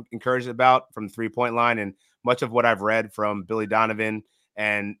 is what I'm encouraged about from the 3-point line. And much of what I've read from Billy Donovan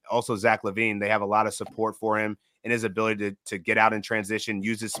and also Zach LaVine, they have a lot of support for him and his ability to get out in transition,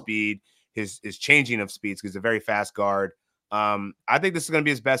 use his speed, his changing of speeds, because he's a very fast guard. I think this is going to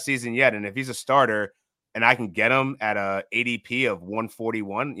be his best season yet. And if he's a starter and I can get him at a ADP of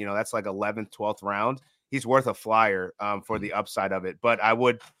 141, that's like 11th, 12th round, he's worth a flyer for the upside of it. But I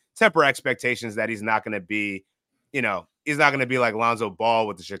would temper expectations that he's not going to be, he's not going to be like Lonzo Ball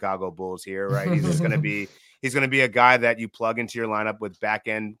with the Chicago Bulls here, right? He's just going to be, he's going to be a guy that you plug into your lineup with back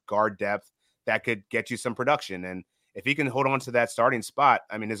end guard depth that could get you some production. And if he can hold on to that starting spot,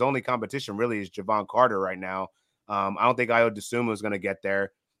 I mean, his only competition really is Javon Carter right now. I don't think Ayo Dosunmu is going to get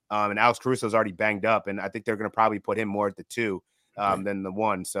there. And Alex Caruso is already banged up, and I think they're going to probably put him more at the 2 than the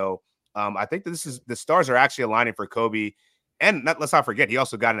 1. So I think that the stars are actually aligning for Coby. And let's not forget, he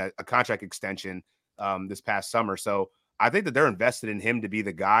also got a contract extension this past summer. So I think that they're invested in him to be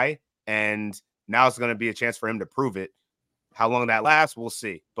the guy. And now it's going to be a chance for him to prove it. How long that lasts, we'll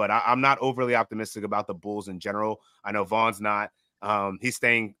see. But I'm not overly optimistic about the Bulls in general. I know Vaughn's not. He's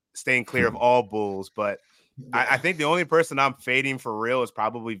staying clear of all Bulls. But I think the only person I'm fading for real is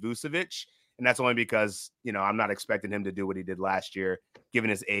probably Vucevic. And that's only because, I'm not expecting him to do what he did last year, given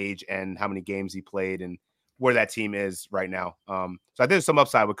his age and how many games he played and where that team is right now. So I think there's some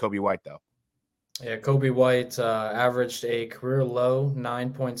upside with Coby White, though. Yeah, Coby White averaged a career low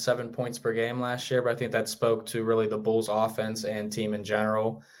 9.7 points per game last year, but I think that spoke to really the Bulls offense and team in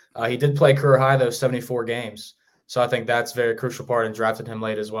general. He did play career high, though, 74 games. So I think that's a very crucial part in drafting him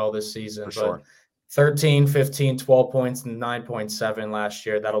late as well this season. For sure. 13, 15, 12 points, and 9.7 last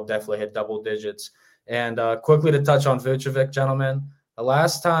year. That'll definitely hit double digits. And quickly to touch on Vucevic, gentlemen, the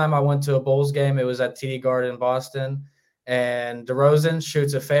last time I went to a Bulls game, it was at TD Garden in Boston. And DeRozan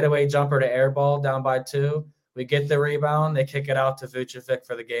shoots a fadeaway jumper to air ball down by 2. We get the rebound. They kick it out to Vucevic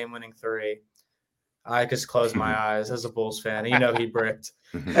for the game-winning 3. I just closed my eyes as a Bulls fan. He bricked.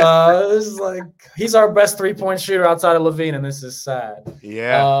 This is like he's our best 3-point shooter outside of LaVine, and this is sad.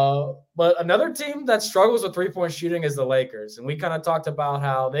 Yeah. But another team that struggles with 3-point shooting is the Lakers, and we kind of talked about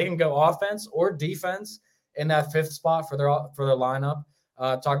how they can go offense or defense in that 5th spot for their lineup.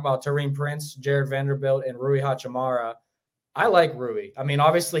 Talk about Taurean Prince, Jared Vanderbilt, and Rui Hachimura. I like Rui. I mean,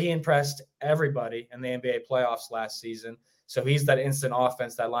 obviously he impressed everybody in the NBA playoffs last season. So he's that instant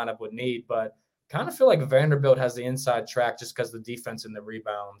offense that lineup would need. But kind of feel like Vanderbilt has the inside track just because of the defense and the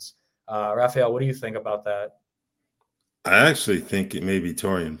rebounds. Raphielle, what do you think about that? I actually think it may be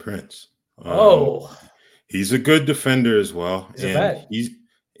Taurean Prince. Oh, He's a good defender as well, he's a and vet.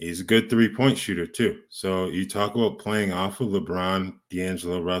 he's a good 3-point shooter too. So you talk about playing off of LeBron,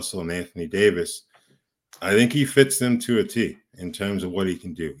 D'Angelo Russell, and Anthony Davis. I think he fits them to a T in terms of what he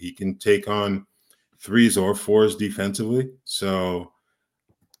can do. He can take on threes or fours defensively. So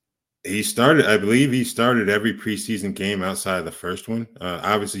I believe he started every preseason game outside of the first one.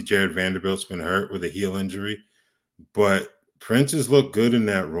 Obviously, Jared Vanderbilt's been hurt with a heel injury, but Prince has looked good in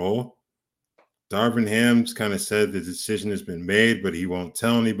that role. Darvin Ham's kind of said the decision has been made, but he won't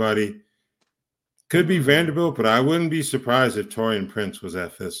tell anybody. Could be Vanderbilt, but I wouldn't be surprised if Taurean Prince was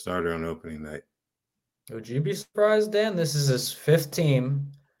that fifth starter on opening night. Would you be surprised, Dan? This is his fifth team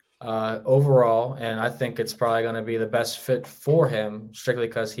overall, and I think it's probably going to be the best fit for him, strictly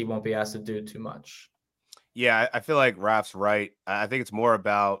because he won't be asked to do too much. Yeah, I feel like Raph's right. I think it's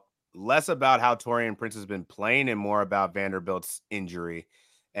less about how Taurean Prince has been playing and more about Vanderbilt's injury.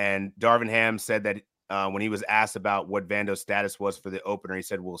 And Darvin Ham said that when he was asked about what Vando's status was for the opener, he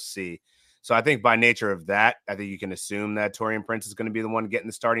said, we'll see. So I think by nature of that, I think you can assume that Taurean Prince is going to be the one getting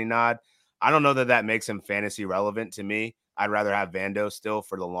the starting nod. I don't know that makes him fantasy relevant to me. I'd rather have Vando still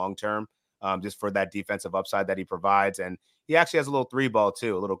for the long term, just for that defensive upside that he provides. And he actually has a little three ball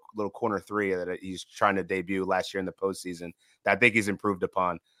too, a little corner three that he's trying to debut last year in the postseason that I think he's improved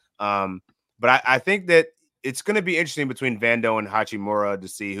upon. But I think that it's going to be interesting between Vando and Hachimura to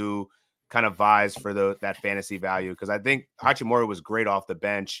see who kind of vies for that fantasy value. Because I think Hachimura was great off the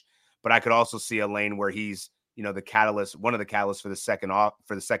bench, but I could also see a lane where he's, the catalyst, one of the catalysts for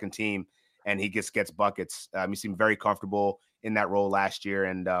the second team, and he gets buckets. He seemed very comfortable in that role last year.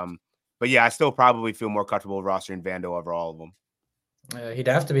 And but yeah, I still probably feel more comfortable rostering Vando over all of them. He'd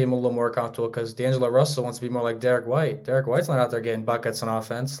have to be a little more comfortable because D'Angelo Russell wants to be more like Derek White. Derek White's not out there getting buckets on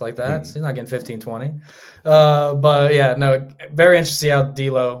offense like that. So he's not getting 15, 20. But yeah, no, very interesting how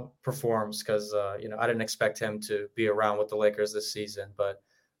D'Lo performs because, I didn't expect him to be around with the Lakers this season. But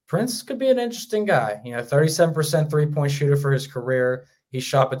Prince could be an interesting guy. 37% three-point shooter for his career. He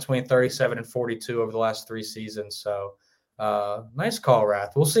shot between 37 and 42 over the last 3 seasons. So nice call,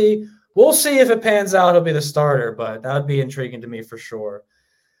 Rath. We'll see. We'll see if it pans out. He'll be the starter, but that would be intriguing to me for sure.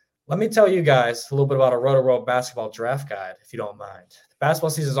 Let me tell you guys a little bit about a Roto-World basketball draft guide, if you don't mind. The basketball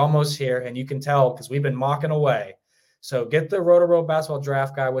season is almost here, and you can tell because we've been mocking away. So get the Roto-World basketball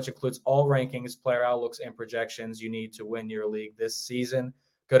draft guide, which includes all rankings, player outlooks, and projections you need to win your league this season.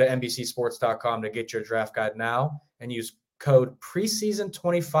 Go to NBCSports.com to get your draft guide now and use code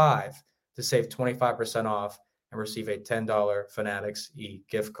preseason25 to save 25% off and receive a $10 Fanatics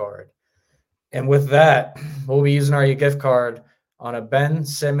gift card. And with that, we'll be using our gift card on a Ben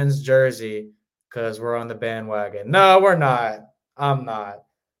Simmons jersey because we're on the bandwagon. No, we're not. I'm not.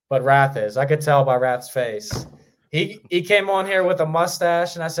 But Rath is. I could tell by Rath's face. He came on here with a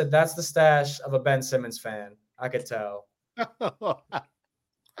mustache, and I said, that's the stash of a Ben Simmons fan. I could tell. I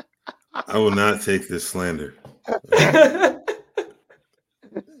will not take this slander.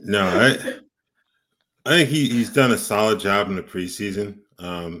 No, I think he's done a solid job in the preseason.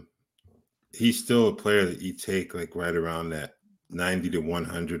 He's still a player that you take like right around that 90 to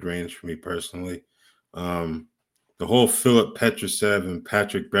 100 range for me personally. The whole Philip Petrusev and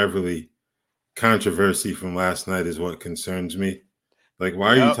Patrick Beverley controversy from last night is what concerns me. Like,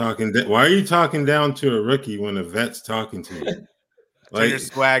 why are you talking? Why are you talking down to a rookie when a vet's talking to you? Turn your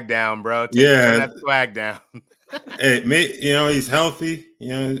swag down, bro. Turn that swag down. Hey, he's healthy.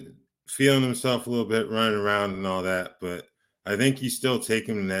 Feeling himself a little bit, running around and all that, but I think you still take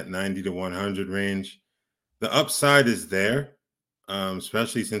him in that 90 to 100 range. The upside is there,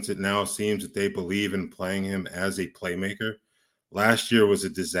 especially since it now seems that they believe in playing him as a playmaker. Last year was a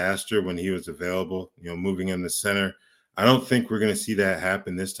disaster when he was available, moving in the center. I don't think we're going to see that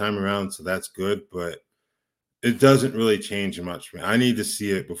happen this time around, so that's good, but it doesn't really change much for me. I need to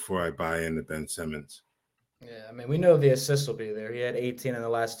see it before I buy into Ben Simmons. Yeah, we know the assists will be there. He had 18 in the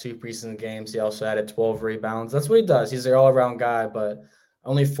last 2 preseason games. He also added 12 rebounds. That's what he does. He's an all-around guy, but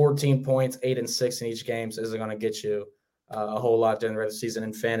only 14 points, 8 and 6 in each game isn't going to get you a whole lot during the regular season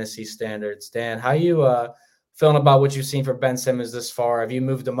in fantasy standards. Dan, how you feeling about what you've seen for Ben Simmons this far? Have you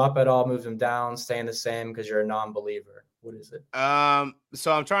moved him up at all, moved him down, staying the same because you're a non-believer? What is it?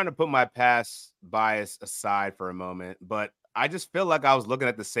 So I'm trying to put my past bias aside for a moment, but I just feel like I was looking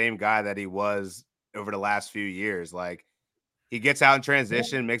at the same guy that he was over the last few years. Like, he gets out in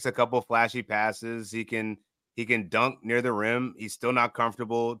transition, makes a couple flashy passes. He can dunk near the rim. He's still not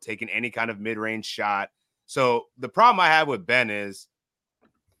comfortable taking any kind of mid-range shot. So the problem I have with Ben is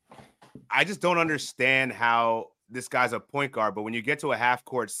I just don't understand how this guy's a point guard, but when you get to a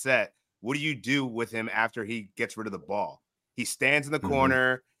half-court set, what do you do with him after he gets rid of the ball? He stands in the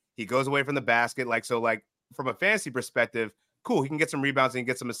corner. He goes away from the basket. Like from a fantasy perspective, cool. He can get some rebounds and he can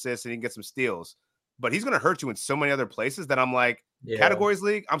get some assists and he can get some steals. But he's going to hurt you in so many other places that I'm like, categories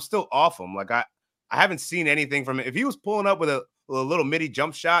league, I'm still off him. Like I haven't seen anything from him. If he was pulling up with a little midi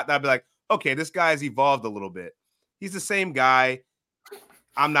jump shot, I'd be like, okay, this guy's evolved a little bit. He's the same guy.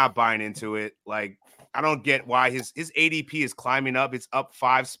 I'm not buying into it. Like, I don't get why his ADP is climbing up. It's up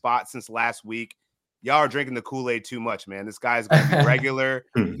 5 spots since last week. Y'all are drinking the Kool-Aid too much, man. This guy's going to be regular.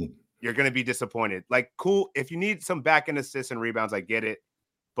 You're going to be disappointed. Like, cool. If you need some back-end assists and rebounds, I get it.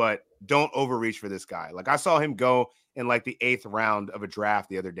 But don't overreach for this guy. Like, I saw him go in like the 8th round of a draft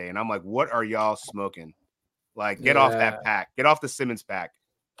the other day, and I'm like, what are y'all smoking? Like, get off that pack. Get off the Simmons pack.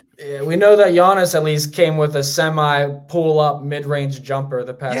 Yeah, we know that Giannis at least came with a semi-pull-up mid-range jumper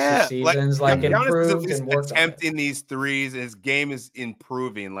the past 2 seasons. Like improved Giannis and worked attempting these threes. His game is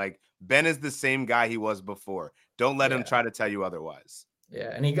improving. Like, Ben is the same guy he was before. Don't let him try to tell you otherwise.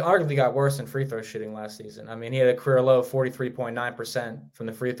 Yeah, and he arguably got worse in free throw shooting last season. I mean, he had a career low 43.9% from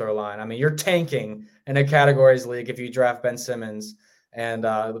the free throw line. I mean, you're tanking in a categories league if you draft Ben Simmons and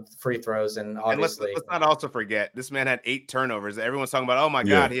free throws. And obviously, let's not also forget this man had 8 turnovers. Everyone's talking about, oh my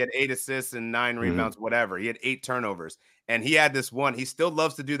God, he had 8 assists and 9 rebounds, whatever. He had 8 turnovers, and he had this one. He still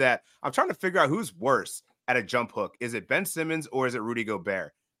loves to do that. I'm trying to figure out who's worse at a jump hook. Is it Ben Simmons or is it Rudy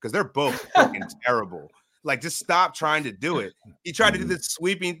Gobert? Because they're both fucking terrible. Like, just stop trying to do it. He tried to do this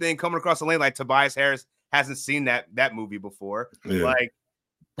sweeping thing coming across the lane like Tobias Harris hasn't seen that movie before. Yeah. Like,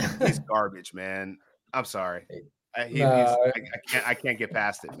 he's garbage, man. I'm sorry. I can't get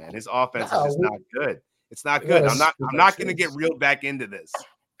past it, man. His offense is just not good. It's not good. I'm not going to get reeled back into this.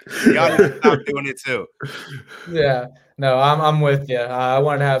 Y'all need to stop doing it too. Yeah, no, I'm with you. I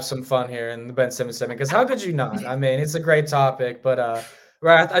wanted to have some fun here in the Ben Simmons segment because how could you not? I mean, it's a great topic, but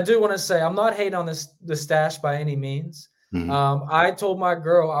Rath, I do want to say I'm not hating on the stash by any means. I told my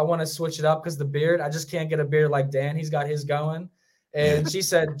girl I want to switch it up because the beard, I just can't get a beard like Dan. He's got his going. And she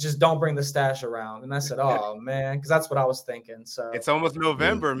said, just don't bring the stash around. And I said, oh, man, because that's what I was thinking. So it's almost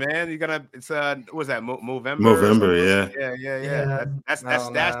November, man. What was that, Movember? Movember, yeah. Yeah. That's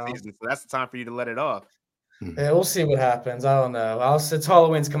stash season. So that's the time for you to let it off. Yeah, we'll see what happens. I don't know. It's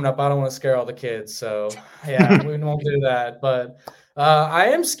Halloween's coming up. I don't want to scare all the kids. So, yeah, we won't do that. But I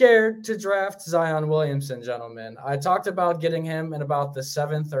am scared to draft Zion Williamson, gentlemen. I talked about getting him in about the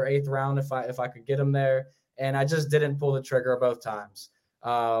 7th or 8th round if I could get him there. And I just didn't pull the trigger both times.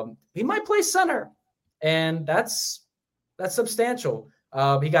 He might play center, and that's substantial.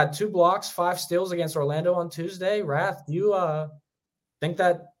 He got 2 blocks, 5 steals against Orlando on Tuesday. Rath, do you think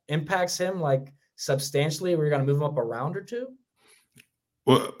that impacts him like substantially? We're going to move him up a round or 2?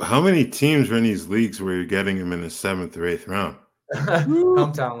 Well, how many teams are in these leagues where you're getting him in the 7th or 8th round?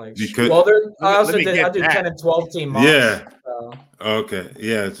 Hometown leagues. Because, I do 10 and 12 team mocks. Yeah. So. Okay.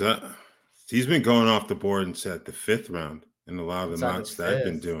 Yeah. He's been going off the board and set the 5th round in a lot of the mocks that I've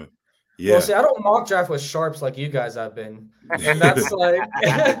been doing. Yeah. Well, see, I don't mock draft with sharps like you guys have been. And that's like,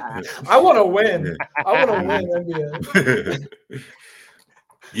 I want to win. I want to win NBA.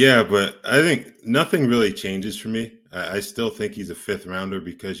 Yeah, but I think nothing really changes for me. I still think he's a 5th rounder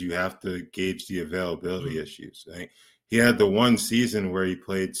because you have to gauge the availability issues. I think he had the one season where he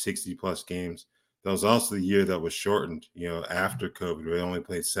played 60-plus games. That was also the year that was shortened, after COVID, where he only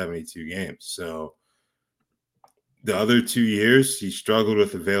played 72 games. So the other 2 years, he struggled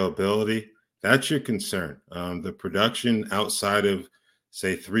with availability. That's your concern. The production outside of,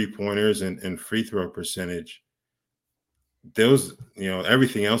 say, 3-pointers and free throw percentage, those,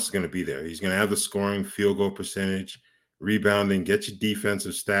 everything else is going to be there. He's going to have the scoring, field goal percentage, rebounding, get your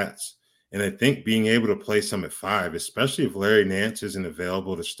defensive stats. And I think being able to play some at 5, especially if Larry Nance isn't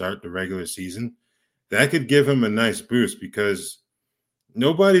available to start the regular season, that could give him a nice boost because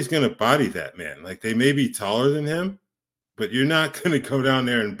nobody's going to body that man. Like, they may be taller than him, but you're not going to go down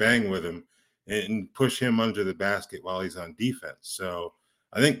there and bang with him and push him under the basket while he's on defense. So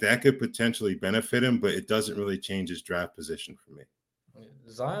I think that could potentially benefit him, but it doesn't really change his draft position for me.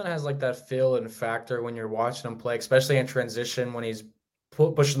 Zion has like that feel and factor when you're watching him play, especially in transition when he's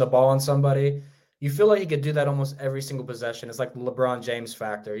pushing the ball on somebody. You feel like he could do that almost every single possession. It's like the LeBron James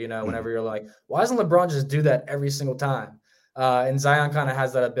factor, whenever you're like, why doesn't LeBron just do that every single time? And Zion kind of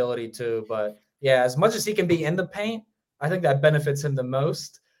has that ability too. But yeah, as much as he can be in the paint, I think that benefits him the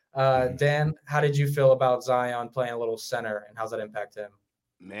most. Dan, how did you feel about Zion playing a little center, and how's that impact him?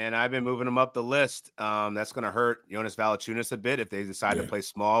 Man, I've been moving him up the list. That's going to hurt Jonas Valanciunas a bit if they decide to play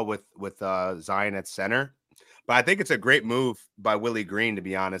small with Zion at center. But I think it's a great move by Willie Green, to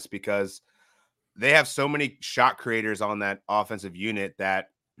be honest, because they have so many shot creators on that offensive unit that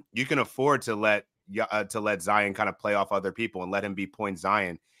you can afford to let Zion kind of play off other people and let him be point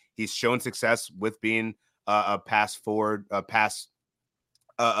Zion. He's shown success with being a pass forward,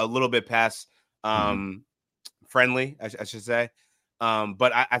 a little bit pass friendly, I should say.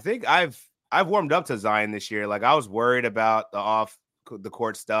 But I think I've warmed up to Zion this year. Like, I was worried about the off the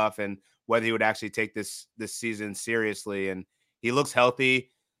court stuff and whether he would actually take this season seriously. And he looks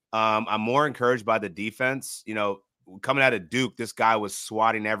healthy. I'm more encouraged by the defense. You know, coming out of Duke, this guy was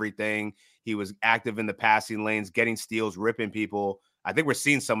swatting everything. He was active in the passing lanes, getting steals, ripping people. I think we're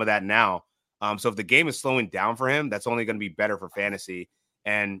seeing some of that now. So if the game is slowing down for him, that's only going to be better for fantasy.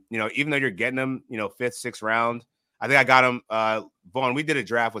 And, you know, even though you're getting him, you know, 5th, 6th round, I think I got him. Vaughn, we did a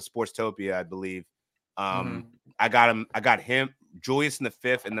draft with Sportstopia, I believe. I got him, Julius in the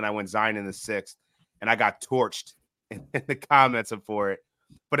 5th, and then I went Zion in the 6th, and I got torched in the comments for it.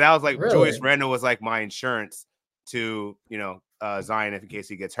 But that was like, really? Julius Randle was like my insurance to, you know, Zion if in case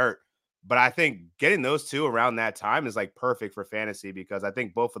he gets hurt. But I think getting those two around that time is like perfect for fantasy, because I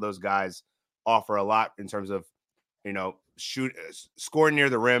think both of those guys offer a lot in terms of, you know, scoring near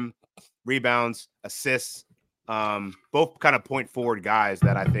the rim, rebounds, assists, both kind of point forward guys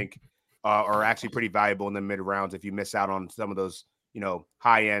that I think are actually pretty valuable in the mid rounds if you miss out on some of those, you know,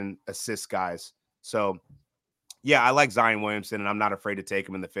 high end assist guys. So yeah, I like Zion Williamson, and I'm not afraid to take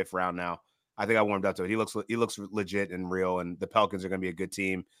him in the 5th round now. I think I warmed up to it. He looks legit and real, and the Pelicans are going to be a good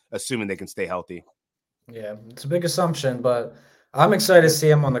team, assuming they can stay healthy. Yeah, it's a big assumption, but I'm excited to see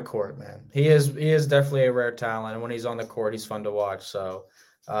him on the court, man. He is definitely a rare talent, and when he's on the court, he's fun to watch. So,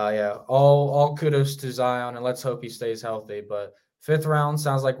 yeah, all kudos to Zion, and let's hope he stays healthy. But 5th round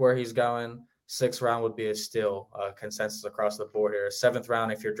sounds like where he's going. 6th round would be a still consensus across the board here. 7th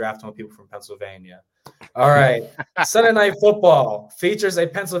round if you're drafting with people from Pennsylvania. All right. Sunday Night Football features a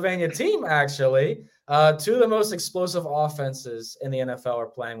Pennsylvania team, actually. 2 of the most explosive offenses in the NFL are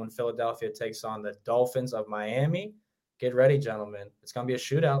playing when Philadelphia takes on the Dolphins of Miami. Get ready, gentlemen. It's going to be a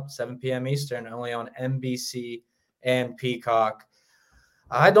shootout, 7 p.m. Eastern, only on NBC and Peacock.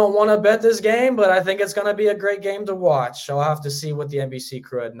 I don't want to bet this game, but I think it's going to be a great game to watch. I'll have to see what the NBC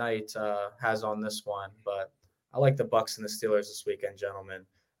crew at night has on this one. But I like the Bucs and the Steelers this weekend, gentlemen,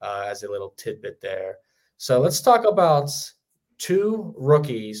 as a little tidbit there. So let's talk about 2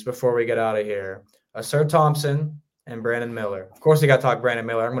 rookies before we get out of here. Ausar Thompson and Brandon Miller. Of course, we got to talk Brandon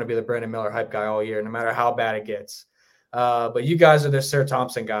Miller. I'm going to be the Brandon Miller hype guy all year, no matter how bad it gets. But you guys are the Ausar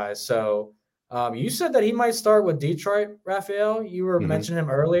Thompson guys. So you said that he might start with Detroit, Raphielle. You were mentioning him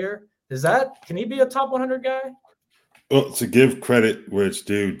earlier. Can he be a top 100 guy? Well, to give credit where it's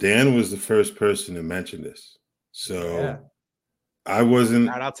due, Dan was the first person to mention this. So yeah. I wasn't.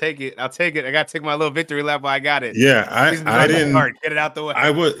 All right, I'll take it. I got to take my little victory lap while I got it. Yeah, I didn't. Get it out the way.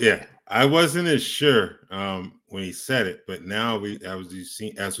 I wasn't as sure when he said it, but now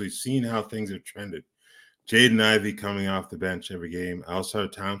as we've seen how things have trended, Jaden Ivey coming off the bench every game,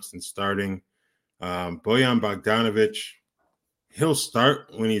 Ausar Thompson starting, Bojan Bogdanovic, he'll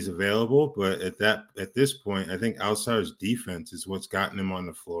start when he's available, but at this point, I think Ausar's defense is what's gotten him on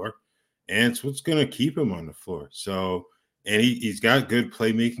the floor, and it's what's going to keep him on the floor. So. And he's got good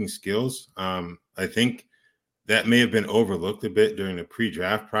playmaking skills. I think that may have been overlooked a bit during the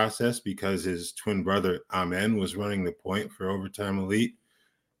pre-draft process because his twin brother, Amen, was running the point for Overtime Elite.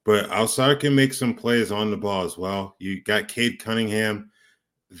 But Ausar can make some plays on the ball as well. You got Cade Cunningham.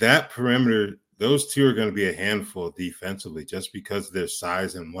 That perimeter, those two are going to be a handful defensively just because of their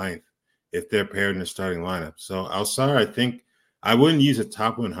size and length if they're paired in the starting lineup. So Ausar, I think, I wouldn't use a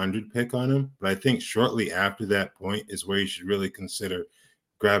top 100 pick on him, but I think shortly after that point is where you should really consider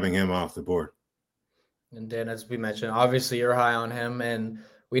grabbing him off the board. And Dan, as we mentioned, obviously you're high on him, and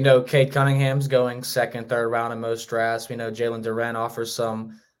we know Cade Cunningham's going 2nd, 3rd round in most drafts. We know Jalen Duren offers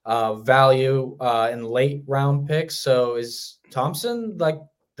some value in late round picks. So is Thompson like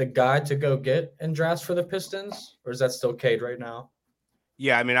the guy to go get in drafts for the Pistons, or is that still Cade right now?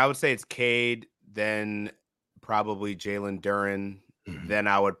 Yeah, I mean, I would say it's Cade, then probably Jalen Duren. Then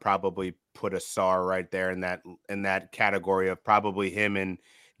I would probably put Ausar right there in that category of probably him and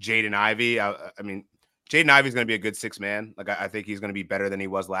Jaden Ivey. I mean, Jaden Ivey's going to be a good 6th man. Like I think he's going to be better than he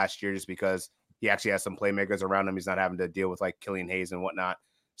was last year just because he actually has some playmakers around him. He's not having to deal with like Killian Hayes and whatnot.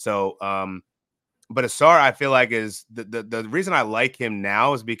 So, but Ausar, I feel like is the reason I like him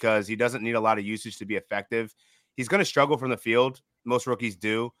now is because he doesn't need a lot of usage to be effective. He's going to struggle from the field. Most rookies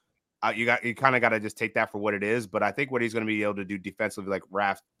do. You kind of got to just take that for what it is. But I think what he's going to be able to do defensively, like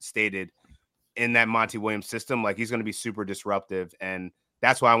Raph stated, in that Monty Williams system, like he's going to be super disruptive. And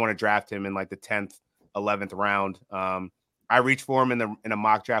that's why I want to draft him in like the 10th, 11th round. I reached for him in a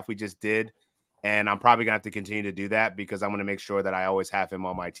mock draft we just did. And I'm probably going to have to continue to do that because I'm going to make sure that I always have him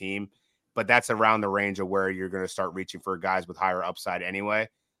on my team. But that's around the range of where you're going to start reaching for guys with higher upside anyway.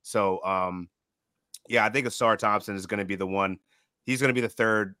 So, yeah, I think Ausar Thompson is going to be the one. He's going to be the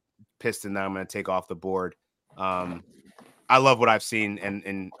third Piston that I'm going to take off the board. I love what I've seen.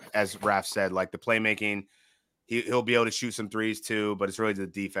 And as Raph said, like the playmaking, he'll be able to shoot some threes too, but it's really the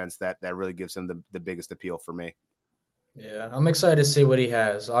defense that really gives him the biggest appeal for me. Yeah, I'm excited to see what he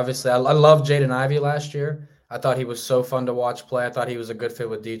has. Obviously, I loved Jaden Ivey last year. I thought he was so fun to watch play. I thought he was a good fit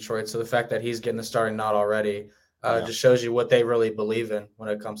with Detroit. So the fact that he's getting the starting nod already just shows you what they really believe in when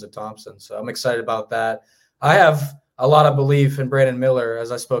it comes to Thompson. So I'm excited about that. I have a lot of belief in Brandon Miller,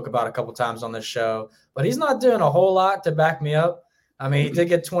 as I spoke about a couple times on this show, but he's not doing a whole lot to back me up. I mean, he did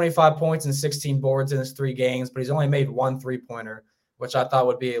get 25 points and 16 boards in his 3 games, but he's only made 1 3-pointer, which I thought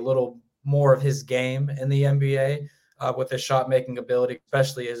would be a little more of his game in the NBA. With his shot-making ability,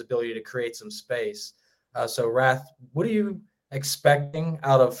 especially his ability to create some space. So, Rath, what are you expecting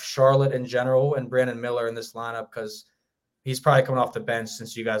out of Charlotte in general and Brandon Miller in this lineup? Because he's probably coming off the bench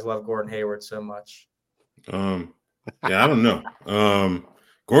since you guys love Gordon Hayward so much. Yeah, I don't know.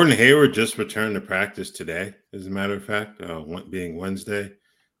 Gordon Hayward just returned to practice today, as a matter of fact, being Wednesday.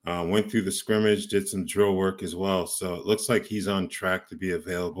 Went through the scrimmage, did some drill work as well. So it looks like he's on track to be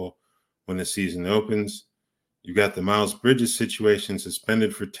available when the season opens. You got the Miles Bridges situation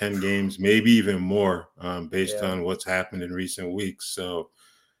suspended for 10 games, maybe even more, based on what's happened in recent weeks. So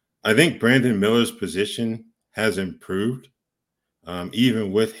I think Brandon Miller's position has improved,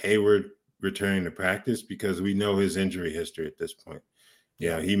 even with Hayward returning to practice, because we know his injury history at this point.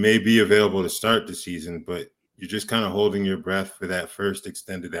 Yeah, he may be available to start the season, but you're just kind of holding your breath for that first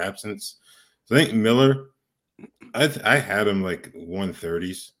extended absence. So I think Miller, I had him like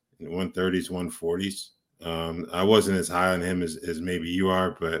 130s, 140s. I wasn't as high on him as maybe you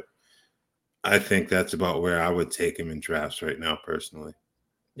are, but I think that's about where I would take him in drafts right now, personally.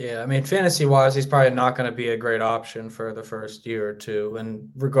 Yeah, I mean, fantasy-wise, he's probably not going to be a great option for the first year or two. In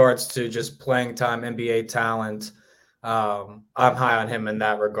regards to just playing time, NBA talent, I'm high on him in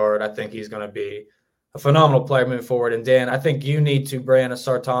that regard. I think he's going to be a phenomenal player moving forward. And Dan, I think you need to brand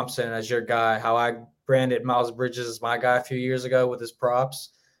Ausar Thompson as your guy, how I branded Miles Bridges as my guy a few years ago with his props.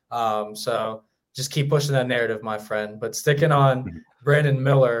 So just keep pushing that narrative, my friend. But sticking on Brandon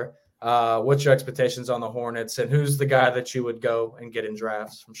Miller, what's your expectations on the Hornets, and who's the guy that you would go and get in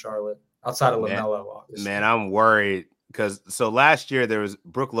drafts from Charlotte outside of LaMelo, obviously? Man, I'm worried because last year there was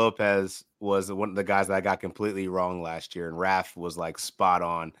Brook Lopez was one of the guys that I got completely wrong last year, and Raph was like spot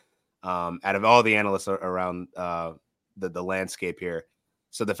on. Out of all the analysts around the landscape here.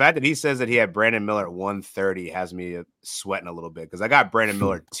 So the fact that he says that he had Brandon Miller at 130 has me sweating a little bit because I got Brandon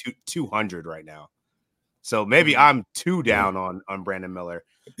Miller 200 right now. So maybe I'm 2 down on Brandon Miller.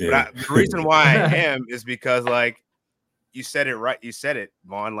 Yeah. But the reason why I am is because, like, you said it right. You said it,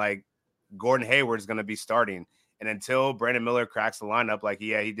 Vaughn. Like, Gordon Hayward is going to be starting. And until Brandon Miller cracks the lineup, like,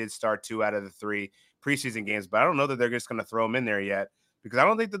 yeah, he did start 2 out of the 3 preseason games. But I don't know that they're just going to throw him in there yet because I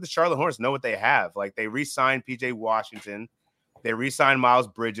don't think that the Charlotte Hornets know what they have. Like, they re-signed P.J. Washington. They re-signed Miles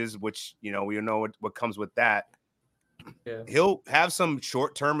Bridges, which, you know, we know what comes with that. Yeah. He'll have some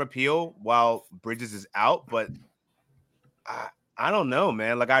short-term appeal while Bridges is out, but I don't know,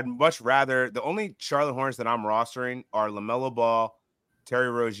 man. Like, I'd much rather – the only Charlotte Hornets that I'm rostering are LaMelo Ball,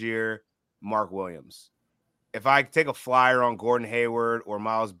 Terry Rozier, Mark Williams. If I take a flyer on Gordon Hayward or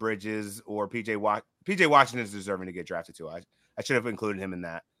Miles Bridges or P.J. Washington is deserving to get drafted too. I should have included him in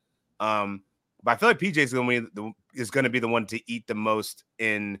that. But I feel like PJ is going to be the one to eat the most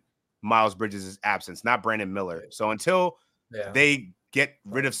in Miles Bridges' absence, not Brandon Miller. So until they get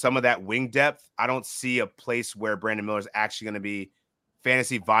rid of some of that wing depth, I don't see a place where Brandon Miller is actually going to be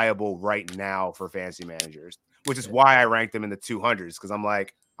fantasy viable right now for fantasy managers, which is why I ranked him in the 200s because I'm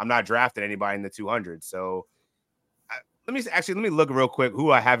like, I'm not drafting anybody in the 200s. So let me look real quick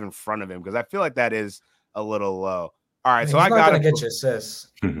who I have in front of him because I feel like that is a little low. All right, so I got him. Get you assists,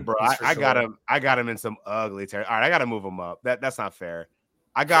 bro. I got him. I got him in some ugly territory. All right, I got to move him up. That's not fair.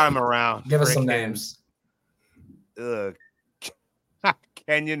 I got him around. Give us some names.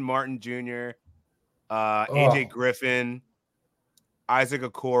 Kenyon Martin Jr., AJ Griffin, Isaac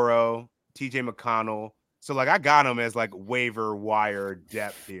Okoro, TJ McConnell. So like I got him as like waiver wire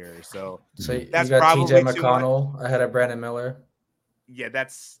depth here. So that's probably TJ McConnell ahead of Brandon Miller. Yeah,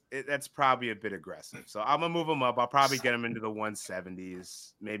 that's probably a bit aggressive. So I'm gonna move him up. I'll probably get him into the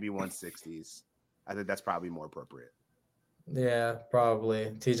 170s, maybe 160s. I think that's probably more appropriate. Yeah, probably.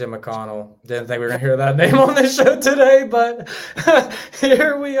 TJ McConnell. Didn't think we were going to hear that name on this show today, but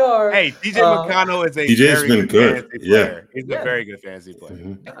here we are. Hey, TJ McConnell is a TJ's been good. fantasy player. He's a very good fantasy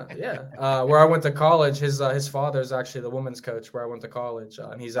player. Yeah. Where I went to college, his father is actually the women's coach where I went to college.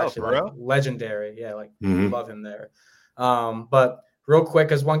 And he's actually legendary. Yeah, love him there. But real quick,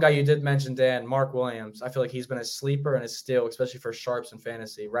 because one guy you did mention, Dan, Mark Williams, I feel like he's been a sleeper and a steal, especially for sharps and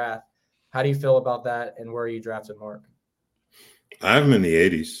fantasy. Raph, how do you feel about that, and where are you drafted Mark? I have him in the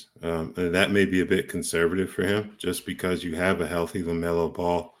 80s, and that may be a bit conservative for him just because you have a healthy LaMelo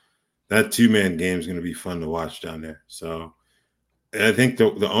Ball. That two-man game is going to be fun to watch down there. So I think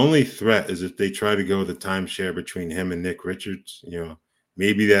the only threat is if they try to go the timeshare between him and Nick Richards.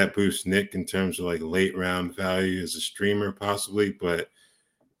 Maybe that boosts Nick in terms of like late round value as a streamer possibly, but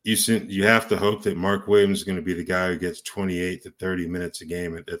you have to hope that Mark Williams is going to be the guy who gets 28 to 30 minutes a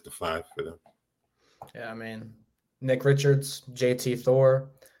game at the 5 for them. Yeah, I mean, Nick Richards, JT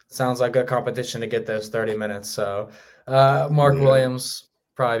Thor, sounds like good competition to get those 30 minutes. So Mark Williams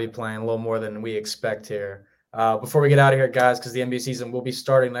probably be playing a little more than we expect here. Before we get out of here, guys, because the NBA season will be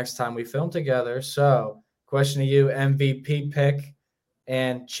starting next time we film together. So question to you, MVP pick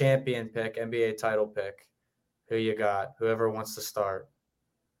and champion pick, NBA title pick. Who you got? Whoever wants to start.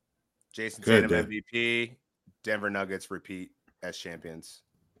 Jason Tatum MVP, Denver Nuggets repeat as champions.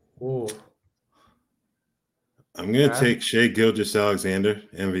 Ooh. I'm going to take Shai Gilgeous-Alexander,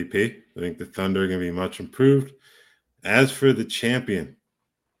 MVP. I think the Thunder are going to be much improved. As for the champion,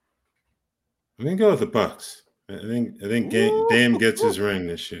 I'm going to go with the Bucks. I think Dame gets his ring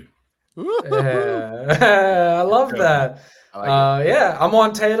this year. Yeah. I love that. I'm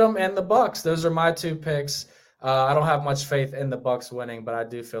on Tatum and the Bucks. Those are my two picks. I don't have much faith in the Bucks winning, but I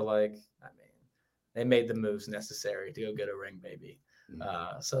do feel like, they made the moves necessary to go get a ring, baby.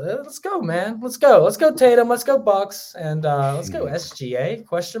 So let's go, man. Let's go Tatum. Let's go Bucks, and let's go SGA?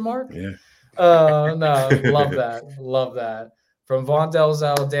 Question mark? Yeah. No, love that. From Vaughn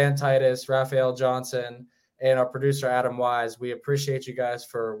Delzell, Dan Titus, Raphielle Johnson, and our producer Adam Wise, we appreciate you guys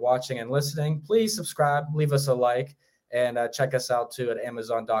for watching and listening. Please subscribe, leave us a like, and check us out too at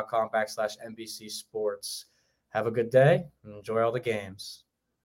Amazon.com/NBC Sports. Have a good day and enjoy all the games.